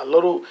 A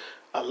little.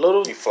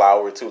 You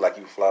flour it too, like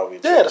you flour your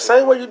chicken? Yeah, the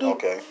same way you do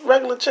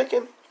regular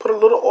chicken. Put a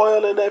little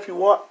oil in there if you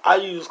want. I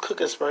use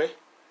cooking spray.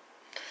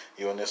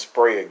 You in this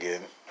spray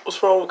again.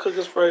 What's wrong with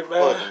cooking spray, man?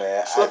 Look, man.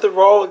 There's nothing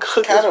wrong with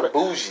cooking spray. It's kind of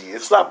bougie.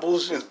 It's not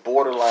bougie. It's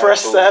borderline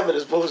Fresh bougie. salmon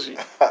is bougie.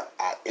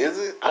 Is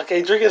it?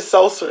 Okay, drinking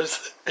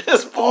seltzers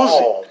is bougie.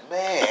 Oh,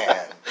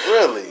 man.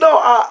 Really? No,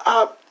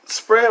 I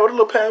spray it with a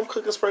little Pam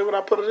cooking spray when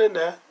I put it in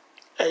there.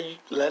 And you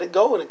let it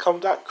go, and it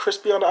comes out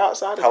crispy on the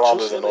outside and How long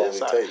juicy does it on the normally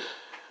inside. take?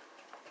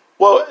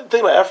 Well, the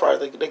thing about air fryers,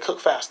 they cook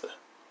faster.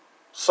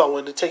 So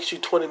when it takes you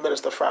 20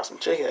 minutes to fry some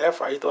chicken in air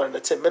fryer, you throw it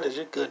in 10 minutes,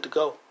 you're good to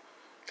go.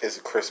 Is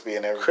it crispy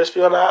and everything?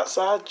 Crispy on the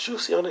outside,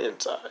 juicy on the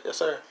inside. Yes,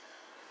 sir.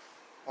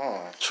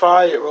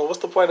 Try it, bro. What's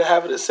the point of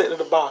having it sitting in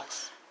the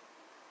box?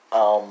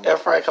 Air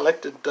fryer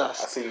collected I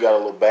dust. see you got a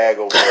little bag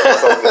over there.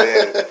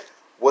 Something in.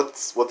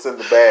 What's in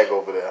the bag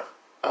over there?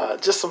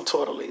 Just some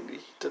tortellini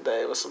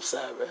today with some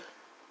salmon.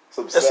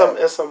 Some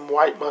And some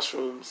white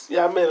mushrooms.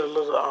 Yeah, I made a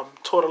little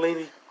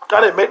tortellini. I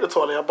didn't make the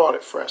tortellini. I bought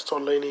it fresh.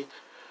 Tortellini.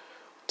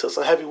 Took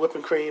some heavy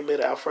whipping cream, made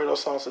an Alfredo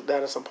sauce with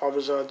that, and some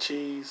Parmesan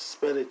cheese,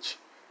 spinach,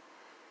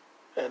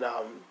 and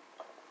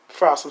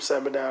fried some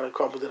salmon down and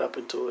crumbled it up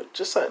into it.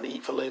 Just something to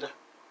eat for later.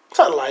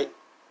 Something light.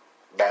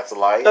 That's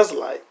light? That's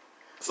light.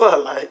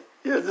 Something light.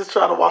 Yeah, just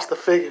trying to watch the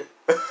figure.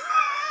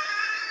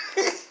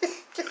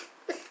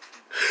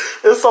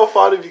 It's so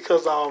funny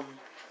because I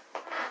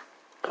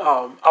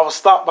was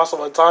stopped by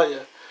some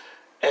Tanya,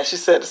 and she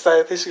said the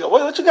same thing. She go,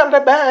 "What you got in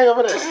that bag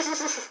over there?"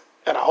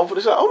 And I opened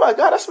the shop. Oh my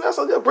God, that smells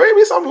so good. Bring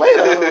me some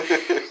later.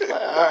 Like,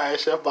 all right,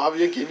 Chef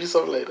Bobby, I'll give you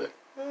some later.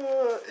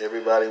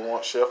 Everybody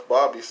wants Chef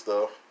Bobby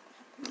stuff.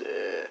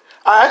 Yeah,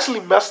 I actually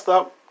messed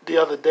up the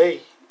other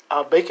day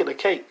baking a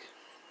cake.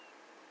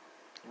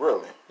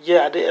 Really?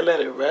 Yeah, I didn't let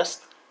it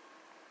rest.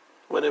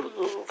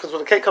 Because when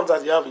the cake comes out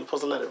of the oven, you're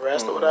supposed to let it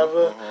rest or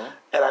whatever. Mm-hmm.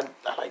 And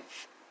I like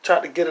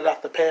tried to get it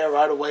out the pan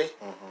right away,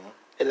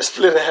 and it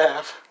split in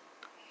half.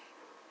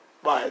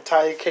 My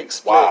entire cake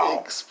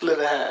split in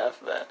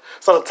half, man.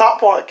 So the top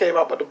part came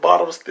out, but the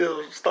bottom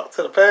still stuck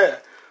to the pan.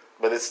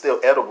 But it's still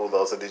edible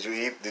though. So did you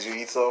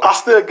eat some? I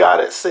still got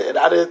it sitting.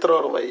 I didn't throw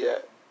it away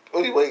yet.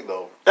 What are you waiting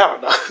on? I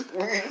don't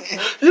know.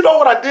 You know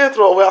what I did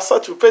throw away? I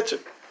sent you a picture.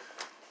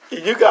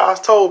 You guys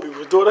told me we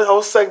were doing a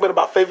whole segment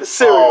about favorite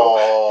cereal.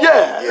 Oh,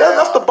 yeah.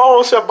 That's the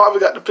bone Chef Bobby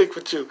got to pick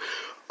with you.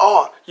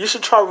 Oh, you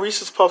should try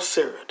Reese's Puff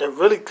cereal. They're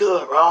really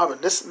good, Rob,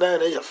 and this and that.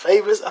 They're your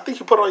favorites. I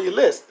think you put it on your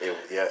list.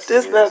 Yes.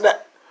 This, that, and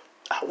that.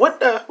 I went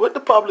there with the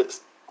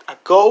Publix. I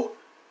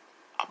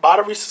bought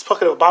a Reese's Puff.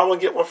 They buy one,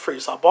 get one free.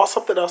 So I bought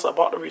something else. I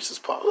bought the Reese's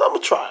Puff. I'm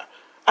going to try it.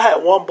 I had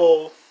one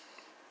bowl,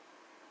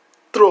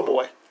 threw them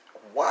away.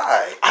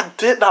 Why? I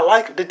did not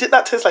like it. They did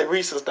not taste like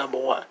Reese's, number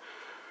one.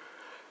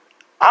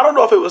 I don't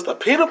know if it was the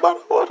peanut butter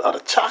or the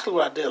chocolate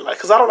what I didn't like,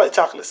 because I don't like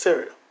chocolate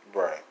cereal.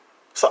 Right.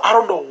 So I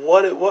don't know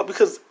what it was,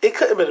 because it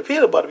couldn't have been the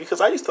peanut butter,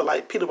 because I used to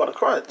like peanut butter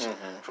crunch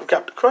from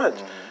Captain Crunch.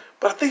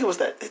 But I think it was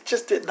that. It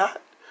just did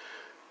not.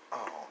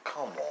 Oh,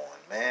 come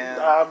on, man.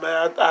 Nah,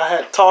 man. I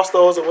had tossed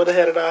those and went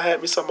ahead and I had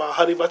me some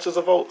Honey Bunches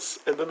of Oats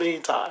in the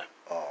meantime.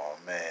 Oh,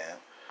 man.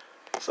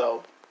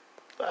 So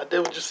I did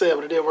what you said,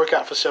 but it didn't work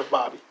out for Chef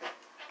Bobby.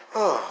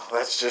 Oh,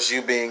 that's just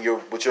you being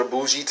with your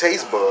bougie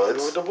taste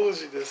buds. With the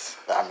bouginess.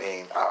 I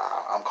mean,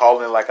 I'm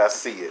calling it like I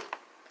see it.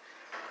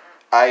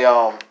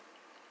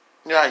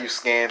 You know how you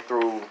scan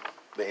through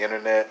the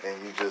internet and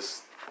you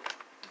just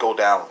go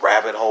down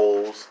rabbit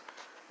holes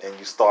and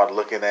you start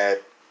looking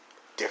at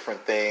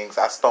different things.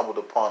 I stumbled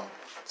upon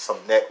some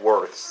net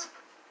worths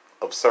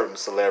of certain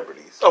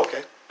celebrities.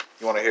 Okay.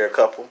 You want to hear a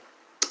couple?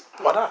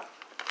 Why not?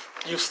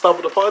 You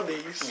stumbled upon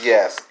these.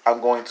 Yes,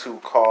 I'm going to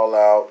call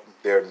out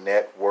their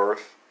net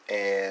worth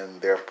and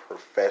their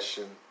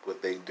profession,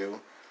 what they do,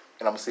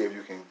 and I'm gonna see if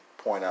you can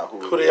point out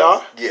who they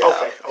are.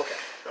 Yeah.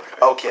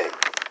 Okay.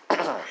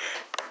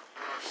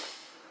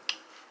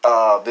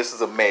 This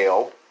is a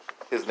male.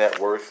 His net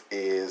worth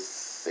is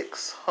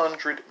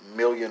 $600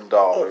 million.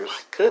 Oh my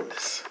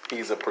goodness.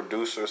 He's a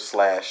producer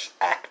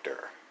 /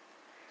 actor,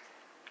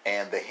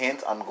 and the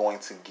hint I'm going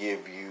to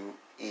give you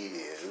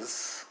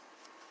is,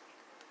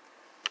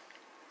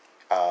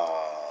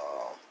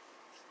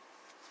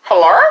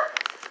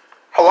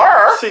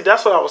 Hello? See,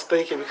 that's what I was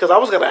thinking, because I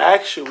was going to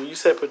ask you, when you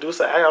said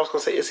producer, I was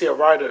going to say, is he a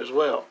writer as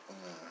well?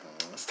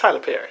 It's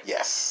Tyler Perry.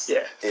 Yes.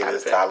 Yeah, It Tyler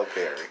is Perry. Tyler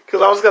Perry.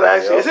 Because I was going to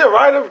ask you, Yep. is he a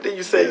writer? Then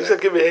you said, Yeah. you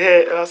said, give me a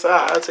head. And I said,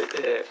 I'll take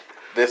the head.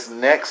 This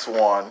next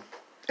one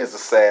is a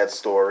sad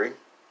story.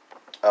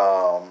 He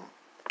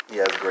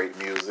has great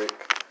music,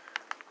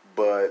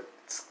 but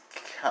it's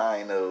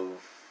kind of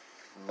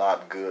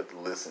not good to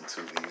listen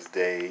to these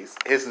days.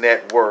 His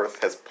net worth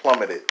has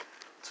plummeted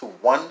to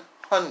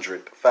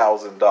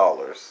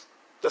 $100,000.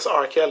 That's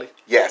R. Kelly.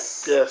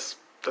 Yes. Yes,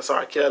 that's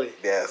R. Kelly.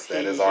 Yes,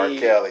 that is R.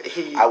 Kelly.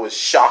 he- I was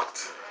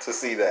shocked to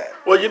see that.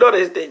 Well, you know,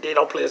 they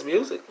don't play his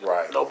music.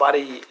 Right.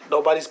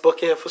 Nobody's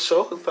booking him for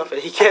shows and stuff.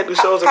 And he can't do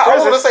shows in I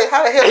was prison. going to say,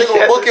 how the hell they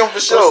going to book him for I'm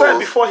shows? saying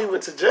before he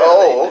went to jail.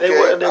 Oh, They okay.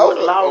 wouldn't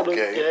allow him to.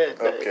 Okay,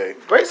 Yeah, okay.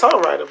 Great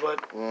songwriter,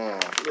 but,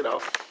 you know,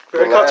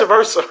 very The la-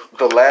 controversial.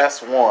 The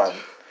last one,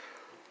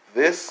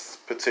 this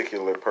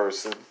particular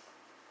person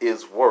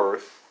is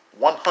worth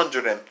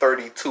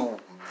 $132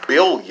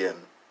 billion,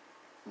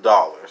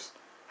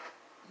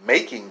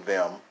 making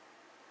them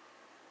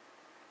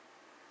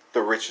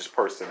the richest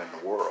person in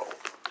the world.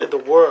 In the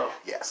world.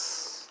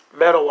 Yes.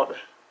 Man or woman?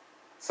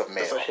 It's a male.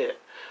 That's a hit.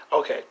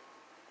 Okay.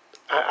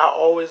 I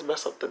always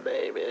mess up the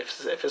name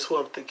if it's who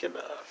I'm thinking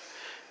of.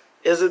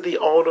 Is it the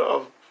owner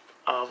of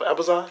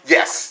Amazon?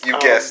 Yes, you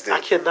guessed I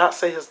it. cannot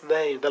say his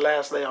name. The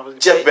last name I was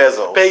Jeff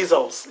Bezos.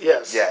 Bezos.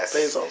 Yes. Yes.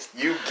 Bezos.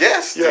 You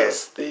guessed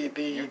Yes. it.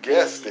 You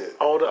guessed it.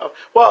 Owner of.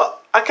 Well,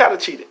 I kind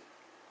of cheated.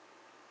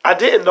 I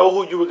didn't know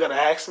who you were gonna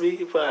ask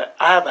me, but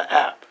I have an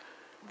app,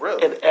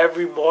 Really? and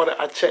every morning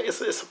I check.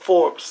 It's a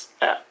Forbes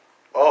app.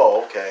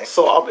 Oh, okay.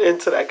 So I'm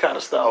into that kind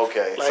of stuff.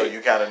 Okay, so you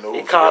kind of knew who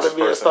the economy richest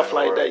and person stuff in the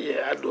like world. that.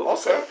 Yeah, I knew it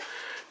was Okay. him.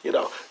 You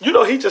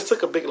know, he just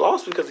took a big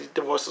loss because he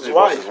divorced his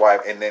Divorced wife. his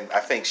wife, and then I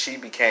think she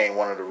became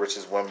one of the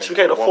richest women. She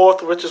became the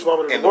fourth richest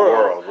woman in the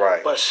world.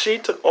 Right. But she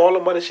took all the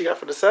money she got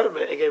from the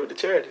settlement and gave it to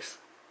charities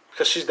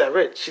because she's that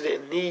rich. She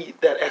didn't need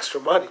that extra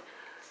money.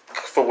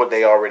 For what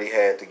they already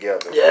had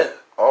together. Yeah.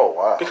 Oh,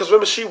 wow. Because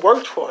remember, she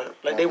worked for him.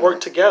 Like, they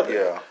worked together.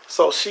 Yeah.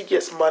 So she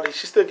gets money.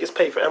 She still gets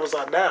paid for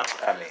Amazon now.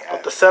 I mean,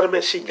 But the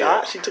settlement she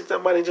got, yeah. she took that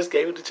money and just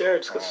gave it to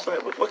charities. Because she's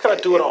like, what can I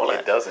do with all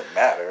that? It doesn't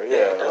matter.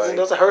 Yeah, Yeah. it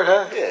doesn't hurt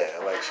her. Yeah,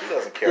 like she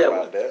doesn't care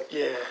about that.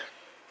 Yeah.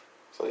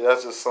 So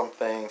that's just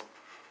something.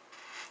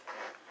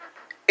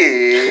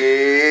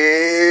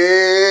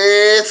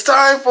 It's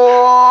time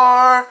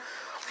for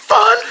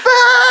Fun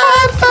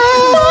Fact!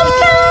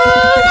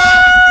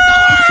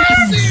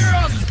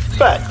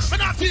 Facts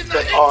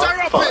that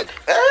are fun.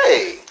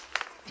 Hey!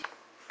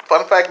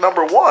 Fun fact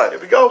number Here 1.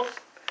 we go.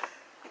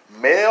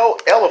 Male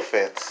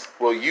elephants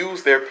will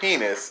use their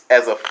penis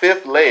as a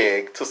fifth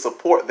leg to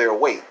support their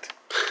weight.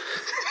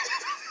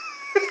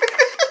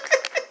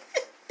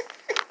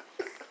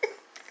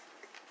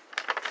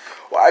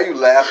 Why are you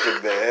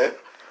laughing, man?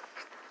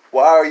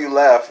 Why are you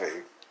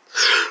laughing?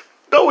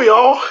 Don't we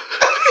all?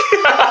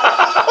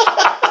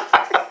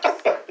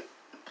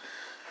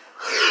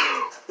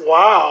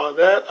 Wow,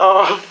 that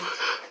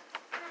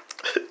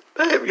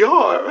hit me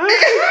hard, man.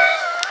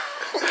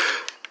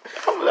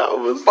 That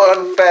was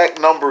Fun fact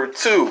number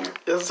 2.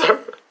 yes, sir.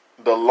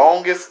 The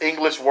longest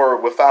English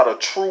word without a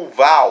true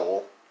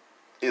vowel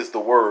is the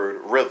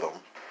word rhythm.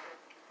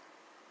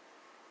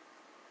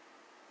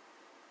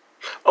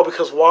 Oh,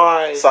 because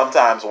why?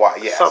 Sometimes why?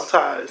 Yes.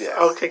 Sometimes. Yes.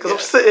 Okay, because I'm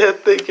Yes. sitting here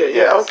thinking, yeah,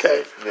 Yes.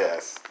 okay.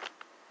 Yes.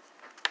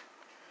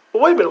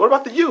 But wait a minute, what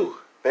about the U?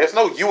 There's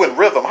no U in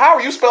rhythm. How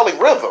are you spelling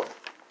rhythm?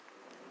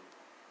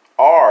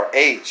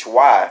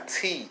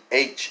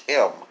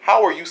 RHYTHM.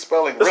 How are you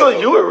spelling There's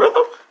rhythm? no U in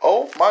rhythm?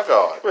 Oh my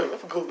God. Wait,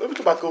 let me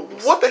do my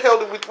Googles. What the hell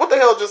what the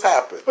hell just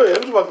happened? Wait,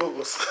 let me do my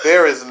Googles.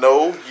 There is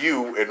no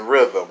U in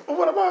rhythm.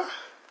 What am I?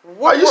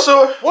 What, Are you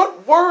sure?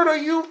 What word are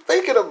you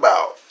thinking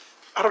about?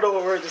 I don't know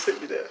what word just hit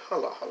me there.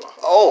 Hold on.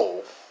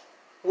 Oh.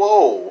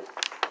 Whoa.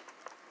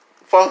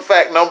 Fun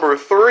fact number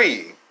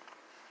 3.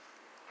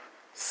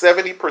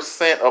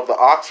 70% of the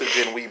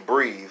oxygen we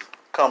breathe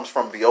comes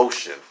from the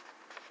ocean.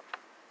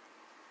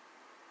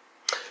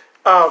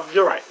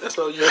 You're right. That's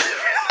no U. There's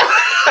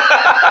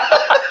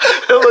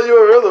no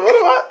U in rhythm. What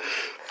am I?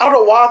 I don't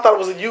know why I thought it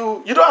was a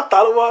U. You know what I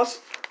thought it was?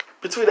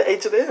 Between the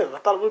H and the M. I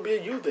thought it would be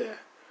a U there.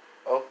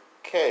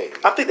 Okay.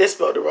 I think they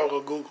spelled it wrong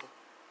on Google.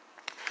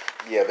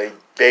 Yeah,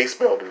 they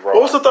spelled it wrong.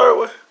 What was the third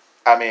one?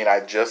 I mean, I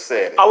just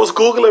said it. I was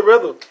Googling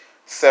rhythm.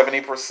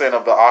 70%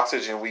 of the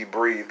oxygen we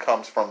breathe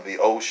comes from the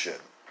ocean.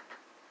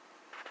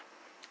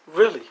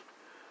 Really?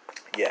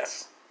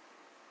 Yes.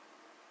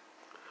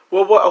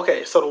 Well,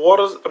 okay, so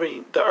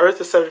the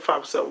Earth is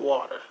 75%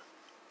 water.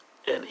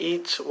 And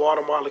each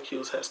water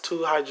molecules has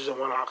 2 hydrogen,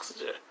 1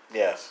 oxygen.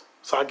 Yes.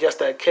 So I guess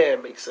that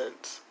can make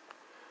sense.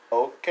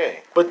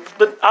 Okay. But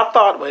I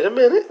thought, wait a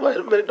minute,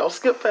 don't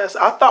skip past.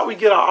 I thought we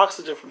get our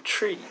oxygen from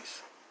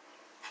trees.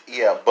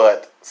 Yeah,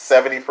 but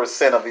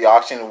 70% of the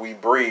oxygen we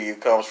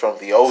breathe comes from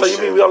the ocean. So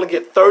you mean we only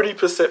get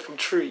 30% from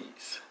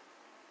trees?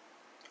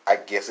 I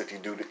guess if you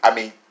do...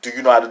 do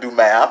you know how to do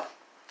math?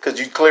 Because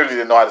you clearly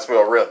didn't know how to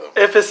spell rhythm.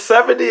 If it's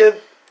 70%,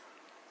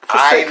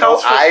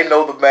 I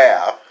know the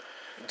math.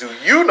 Do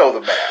you know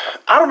the math?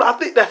 I don't know. I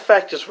think that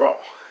fact is wrong.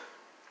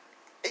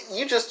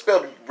 You just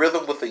spelled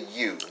rhythm with a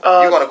U.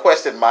 You're going to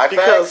question my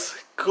Because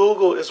facts?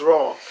 Google is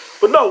wrong.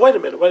 But no, wait a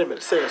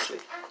minute, seriously.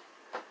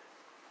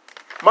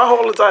 My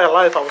whole entire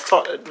life, I was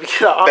taught that we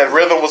get our That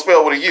rhythm was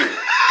spelled with a U.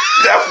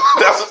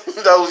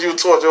 That was you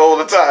taught your whole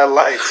entire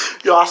life.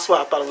 Yo, I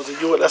swear I thought it was a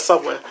U in there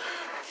somewhere.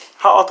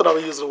 How often are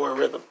we using the word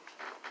rhythm?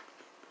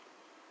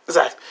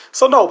 Exactly.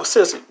 So no, but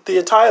seriously, the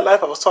entire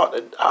life I was taught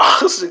that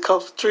oxygen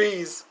comes from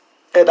trees,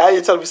 and now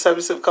you're telling me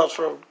 77 comes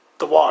from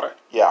the water.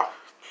 Yeah,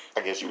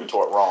 I guess you were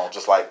taught wrong,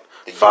 just like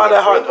the Find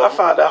that hard. rhythm. I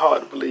find that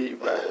hard to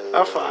believe, man.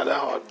 I find that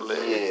hard to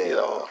believe. Yeah. You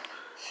know.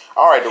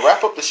 All right, to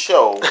wrap up the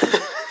show,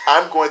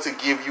 I'm going to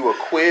give you a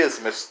quiz,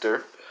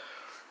 mister.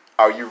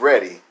 Are you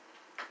ready?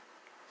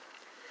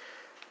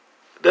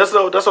 There's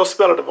no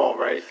spelling involved,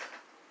 right?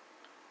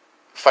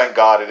 Thank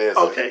God it is.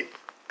 Okay.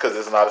 Because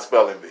it's not a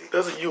spelling bee.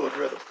 There's a U in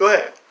rhythm. Go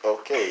ahead.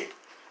 Okay.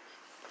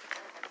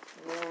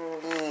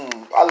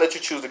 I'll let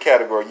you choose the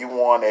category. You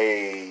want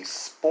a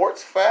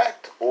sports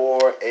fact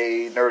or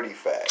a nerdy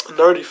fact?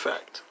 Nerdy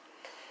fact.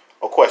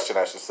 A question,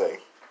 I should say.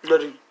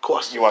 Nerdy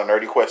question. You want a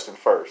nerdy question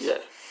first? Yeah.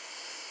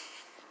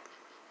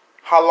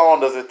 How long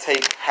does it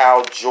take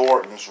Hal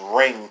Jordan's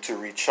ring to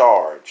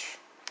recharge?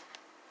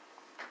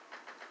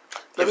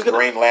 His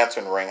Green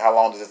Lantern ring. How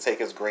long does it take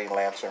his Green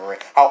Lantern ring?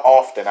 How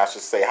often, I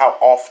should say, how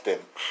often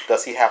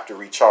does he have to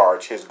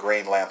recharge his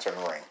Green Lantern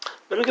ring?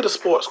 Let me get a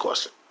sports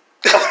question.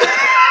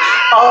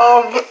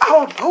 I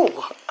don't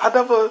know. I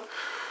never. You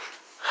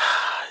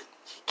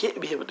get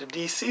me here with the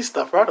DC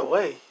stuff right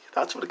away.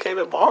 Thought you would have came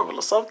at Marvel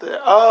or something.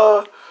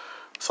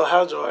 So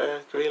Hal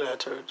Jordan, Green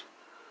Lantern.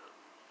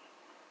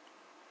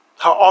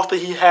 How often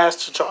he has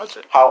to charge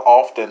it? How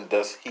often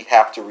does he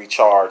have to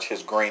recharge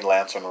his Green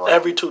Lantern ring?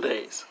 Every 2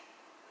 days.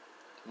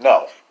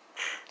 No.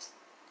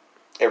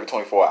 Every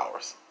 24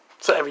 hours.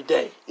 So every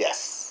day.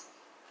 Yes.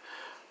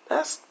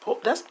 That's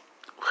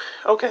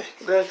okay.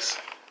 Next.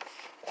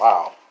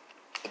 Wow.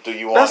 Do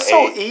you want That's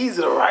so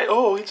easy to write.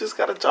 Oh, he just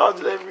got to charge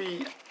it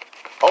every.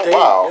 Oh, day.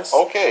 wow. Yes.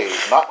 Okay.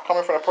 Not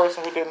coming from a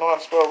person who didn't know how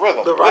to spell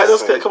rhythm. The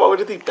writers can't come up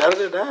with anything better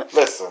than that.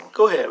 Listen.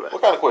 Go ahead, man.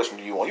 What kind of question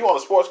do you want? You want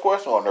a sports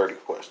question or a nerdy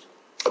question?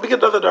 Let me get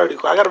another nerdy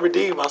question. I got to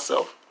redeem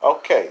myself.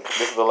 Okay.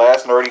 This is the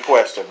last nerdy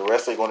question. The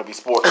rest are going to be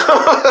sports.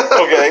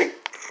 Okay.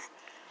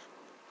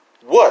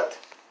 What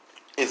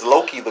is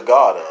Loki the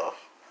god of?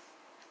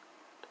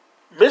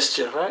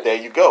 Mischief, right? There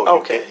you go.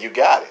 Okay. You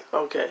got it.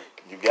 Okay.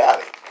 You got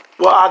it.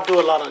 Well, I do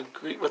a lot of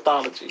Greek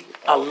mythology.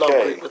 I love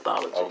Greek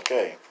mythology.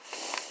 Okay.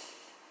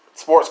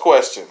 Sports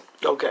question.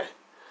 Okay.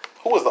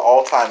 Who is the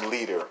all-time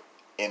leader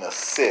in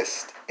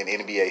assist in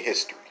NBA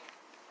history?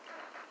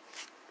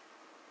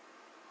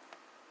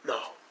 No.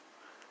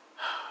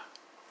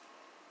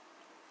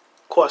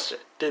 Question.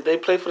 Did they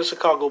play for the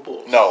Chicago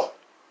Bulls? No.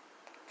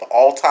 The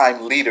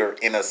all-time leader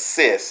in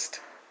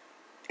assist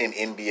in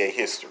NBA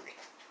history.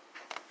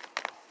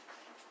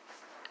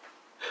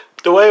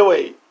 Dwayne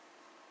Wade.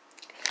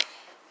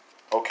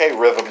 Okay,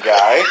 rhythm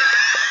guy.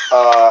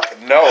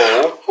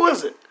 No. Who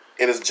is it?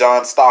 It is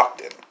John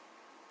Stockton.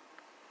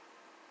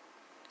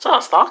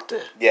 John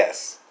Stockton.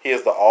 Yes. He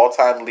is the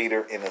all-time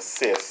leader in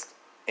assist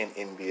in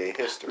NBA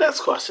history.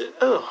 Next question.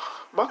 Ugh.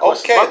 My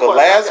question. Okay, the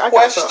last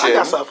question. I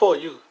got something for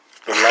you.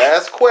 The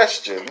last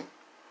question.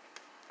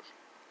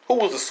 Who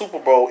was the Super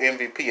Bowl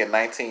MVP in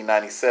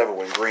 1997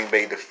 when Green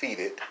Bay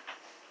defeated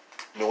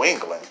New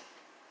England?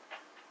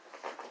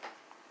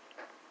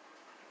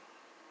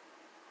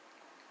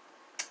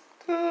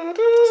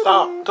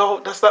 Stop.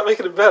 Don't. That's not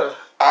making it better.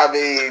 I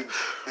mean,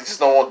 you just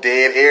don't want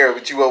dead air,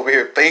 but you over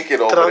here thinking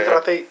over there.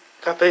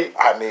 Can I think?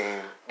 I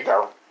mean, you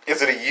got.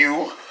 Is it a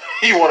U?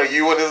 You want a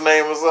U in his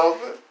name or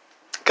something?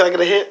 Can I get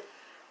a hint?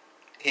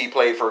 He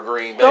played for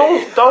Green Bay.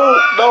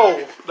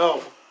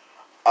 No.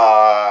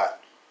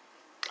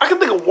 I can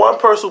think of one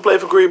person who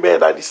played for Green Bay in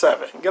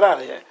 '97. Get out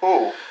of here.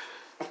 Who?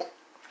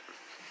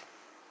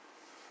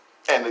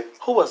 And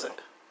Who was it?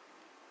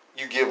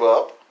 you give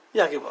up?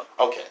 Yeah, I give up.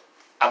 Okay.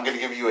 I'm going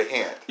to give you a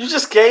hint. You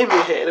just gave me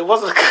a hint. It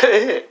wasn't a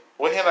good hint.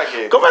 What hint I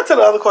gave Go you? back to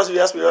the other question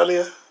you asked me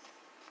earlier.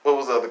 What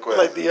was the other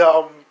question? Like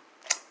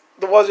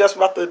the ones you asked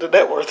me about the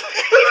net worth.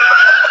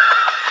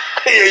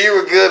 Yeah, you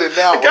were good at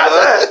that one. Got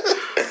huh?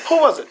 that. Who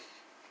was it?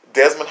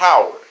 Desmond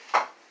Howard.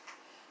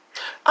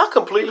 I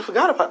completely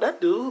forgot about that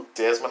dude.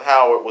 Desmond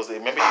Howard was,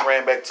 remember he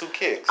ran back 2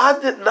 kicks. I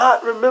did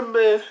not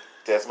remember.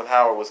 Desmond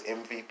Howard was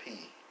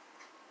MVP.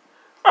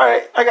 All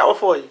right, I got one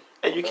for you.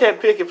 And you can't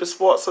pick if it's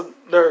sports or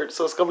nerd,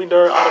 so it's going to be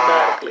nerd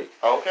automatically.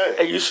 Okay.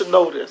 And you should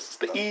know this. It's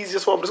the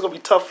easiest one, but it's going to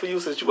be tough for you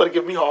since you want to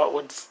give me hard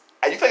ones.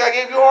 You think I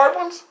gave you hard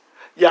ones?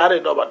 Yeah, I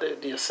didn't know about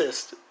the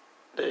assist,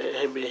 the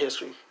NBA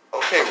history.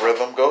 Okay,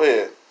 Rhythm, go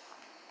ahead.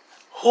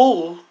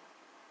 Who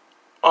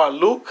are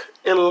Luke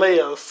and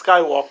Leia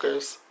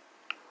Skywalker's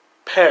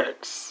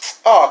parents?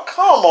 Oh,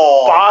 come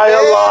on.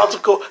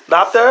 Biological,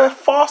 not their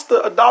foster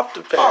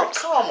adopted Man.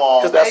 parents. Oh, come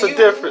on. Because that's man. a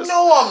difference. You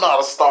know I'm not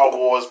a Star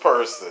Wars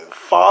person.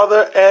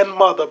 Father and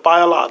mother,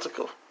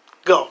 biological.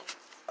 Go.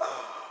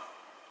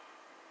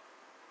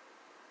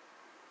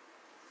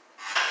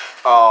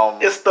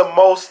 It's the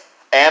most.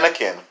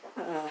 Anakin.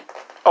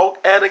 Oh,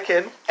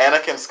 Anakin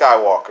Anakin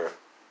Skywalker.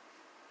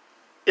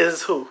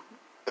 is who?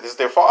 It's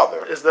their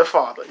father. It's their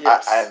father.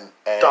 Yes. And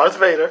Darth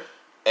Vader.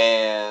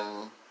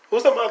 And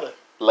Who's the mother?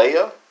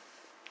 Leia.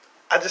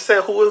 I just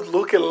said who is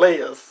Luke and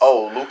Leia's.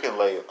 Oh, Luke and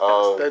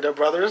Leia. They're their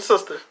brother and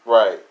sister.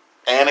 Right.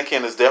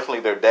 Anakin is definitely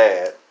their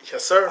dad.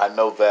 Yes, sir. I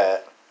know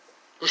that.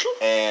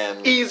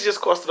 And easiest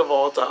question of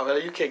all time.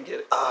 Man. You can't get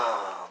it.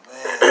 Oh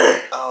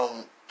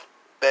man.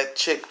 That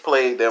chick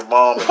played their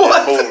mom in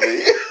that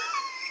movie.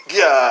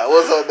 God,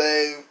 what's her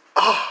name?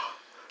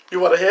 You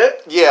want a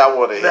hit? Yeah, I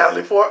want to hit.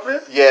 Natalie Portman?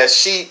 Yeah,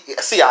 see,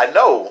 I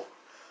know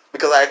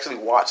because I actually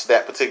watched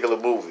that particular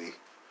movie.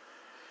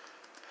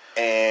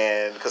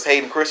 And because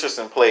Hayden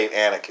Christensen played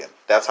Anakin.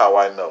 That's how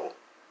I know.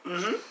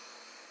 Mm-hmm.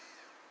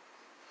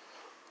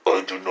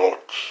 I do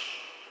not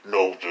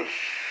know this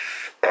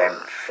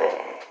answer.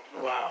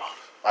 Wow.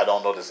 I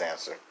don't know this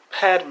answer.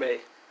 Padme.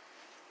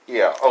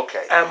 Yeah,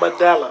 okay.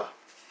 Amidala.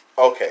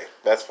 Okay,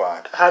 that's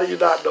fine. How do you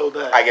not know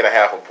that? I get a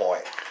half a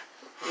point.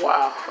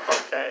 Wow.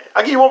 Okay.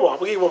 I'll give you one more.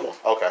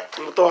 Okay.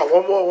 I'm gonna throw out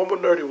one more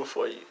nerdy one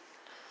for you.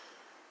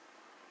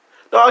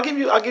 No, I'll give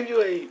you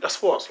a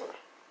sports one.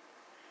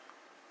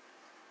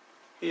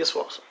 Be a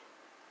sports one.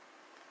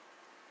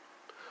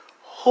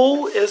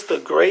 Who is the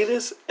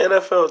greatest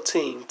NFL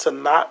team to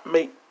not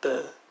make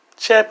the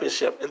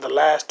championship in the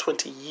last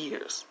 20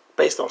 years,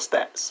 based on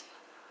stats?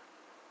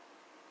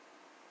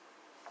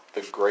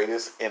 The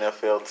greatest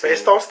NFL team.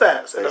 Based on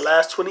stats, in the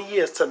last 20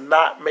 years to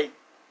not make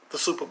the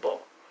Super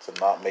Bowl. To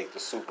not make the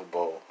Super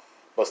Bowl.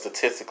 But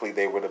statistically,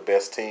 they were the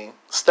best team?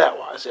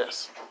 Stat-wise,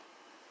 yes.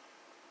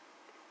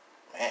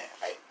 Man,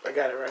 I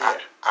got it right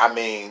here. I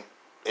mean,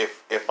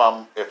 if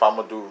I'm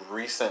gonna do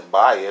recent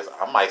bias,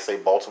 I might say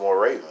Baltimore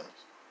Ravens.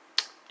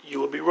 You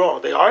would be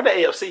wrong. They are in the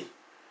AFC.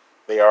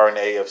 They are in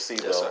the AFC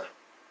Yes, though. sir.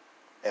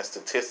 And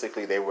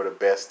statistically, they were the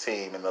best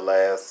team in the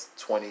last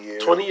 20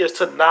 years. 20 years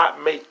to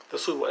not make the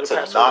Super Bowl.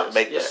 To not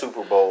make the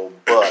Super Bowl,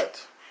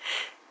 but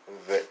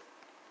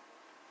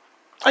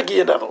I'll give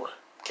you another one.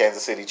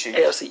 Kansas City Chiefs.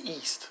 AFC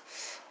East.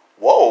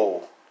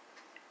 Whoa.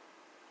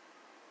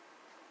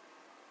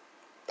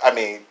 I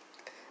mean,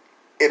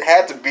 it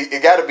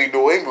got to be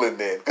New England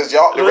then, because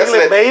y'all. New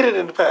England made it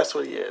in the past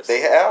 20 years.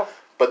 They have,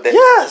 but they.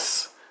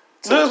 Yes.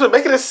 New England's been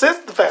making it since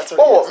the past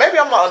 20 years. Maybe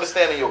I'm not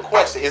understanding your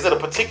question. Is it a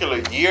particular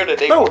year that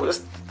they? No, it's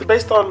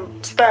based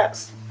on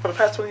stats for the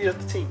past 20 years.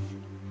 The team.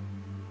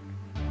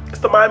 It's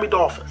the Miami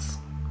Dolphins.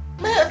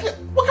 Man,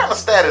 what kind of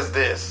stat is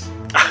this?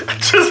 I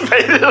just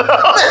made it up.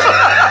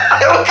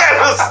 What kind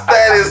of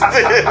stat is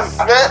this,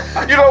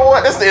 man? You know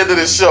what? It's the end of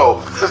this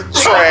show.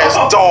 Trash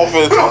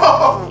Dolphins.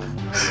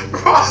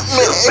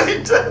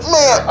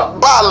 Man,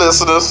 bye,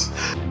 listeners.